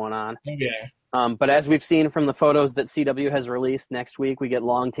stuff going on. Yeah. But as we've seen from the photos that CW has released, next week we get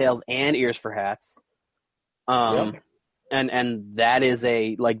long tails and ears for hats. Yep. And that is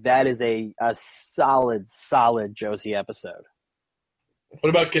a solid Josie episode. What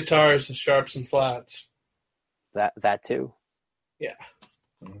about guitars, sharps, and flats? That too. Yeah.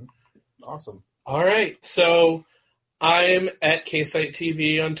 Mm-hmm. Awesome. All right. So I'm at KSite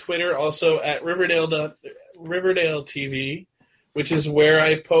TV on Twitter, also at Riverdale TV, which is where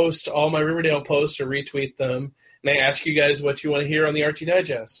I post all my Riverdale posts or retweet them. And I ask you guys what you want to hear on the RT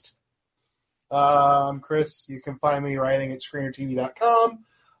Digest. I'm Chris. You can find me writing at screenertv.com.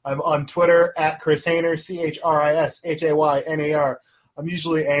 I'm on Twitter at Chris Hayner, ChrisHaynar. I'm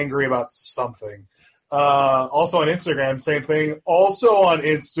usually angry about something. Also on Instagram, same thing. Also on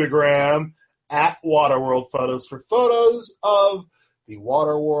Instagram, at Waterworld Photos for photos of the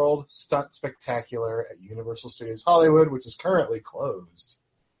Waterworld Stunt Spectacular at Universal Studios Hollywood, which is currently closed.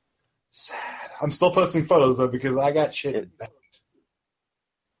 Sad. I'm still posting photos, though, because I got shit.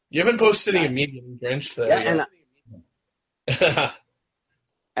 You haven't posted any medium drenched though. Yeah,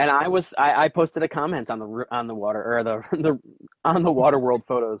 and I posted a comment on the Waterworld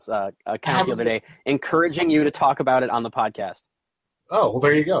Photos account the other day, encouraging you to talk about it on the podcast. Oh, well,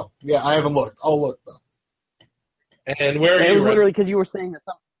 there you go. Yeah, I haven't looked. I'll look though. And where are you? It was literally because you were saying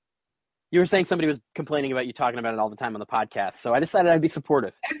somebody was complaining about you talking about it all the time on the podcast, so I decided I'd be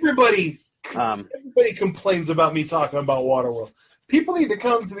supportive. Everybody complains about me talking about Waterworld. People need to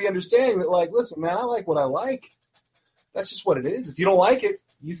come to the understanding that, like, listen, man, I like what I like. That's just what it is. If you don't like it,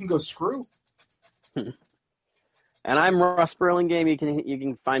 you can go screw. And I'm Russ Burlingame. You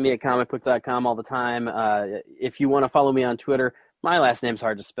can find me at comicbook.com all the time. If you want to follow me on Twitter, my last name's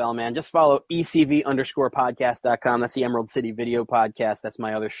hard to spell, man. Just follow ECV_podcast.com. That's the Emerald City Video Podcast. That's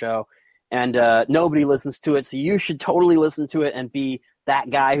my other show. And nobody listens to it, so you should totally listen to it and be that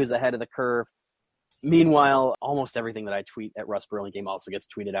guy who's ahead of the curve. Meanwhile, almost everything that I tweet at Russ Burlingame also gets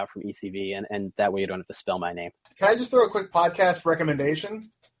tweeted out from ECV, and that way you don't have to spell my name. Can I just throw a quick podcast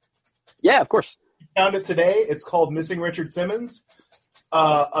recommendation? Yeah, of course. Found it today. It's called Missing Richard Simmons.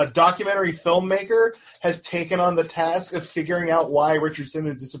 A documentary filmmaker has taken on the task of figuring out why Richard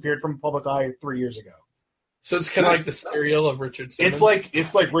Simmons disappeared from public eye 3 years ago. So it's kind of like the serial of Richard Simmons?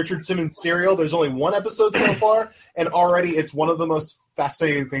 It's like Richard Simmons' serial. There's only one episode so far, and already it's one of the most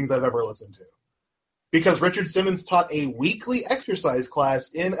fascinating things I've ever listened to. Because Richard Simmons taught a weekly exercise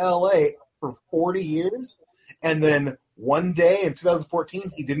class in L.A. for 40 years, and then one day in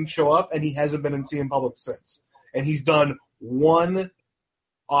 2014, he didn't show up, and he hasn't been seen in public since. And he's done one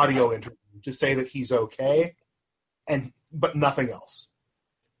audio interview to say that he's okay, but nothing else.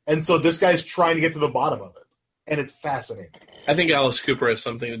 And so this guy's trying to get to the bottom of it, and it's fascinating. I think Alice Cooper has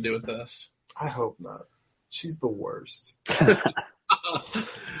something to do with this. I hope not. She's the worst.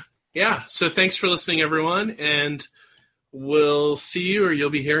 Yeah, so thanks for listening, everyone, and we'll see you, or you'll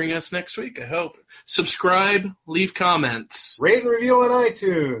be hearing us next week, I hope. Subscribe, leave comments. Rate and review on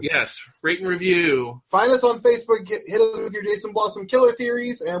iTunes. Yes, rate and review. Find us on Facebook, hit us with your Jason Blossom killer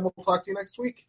theories, and we'll talk to you next week.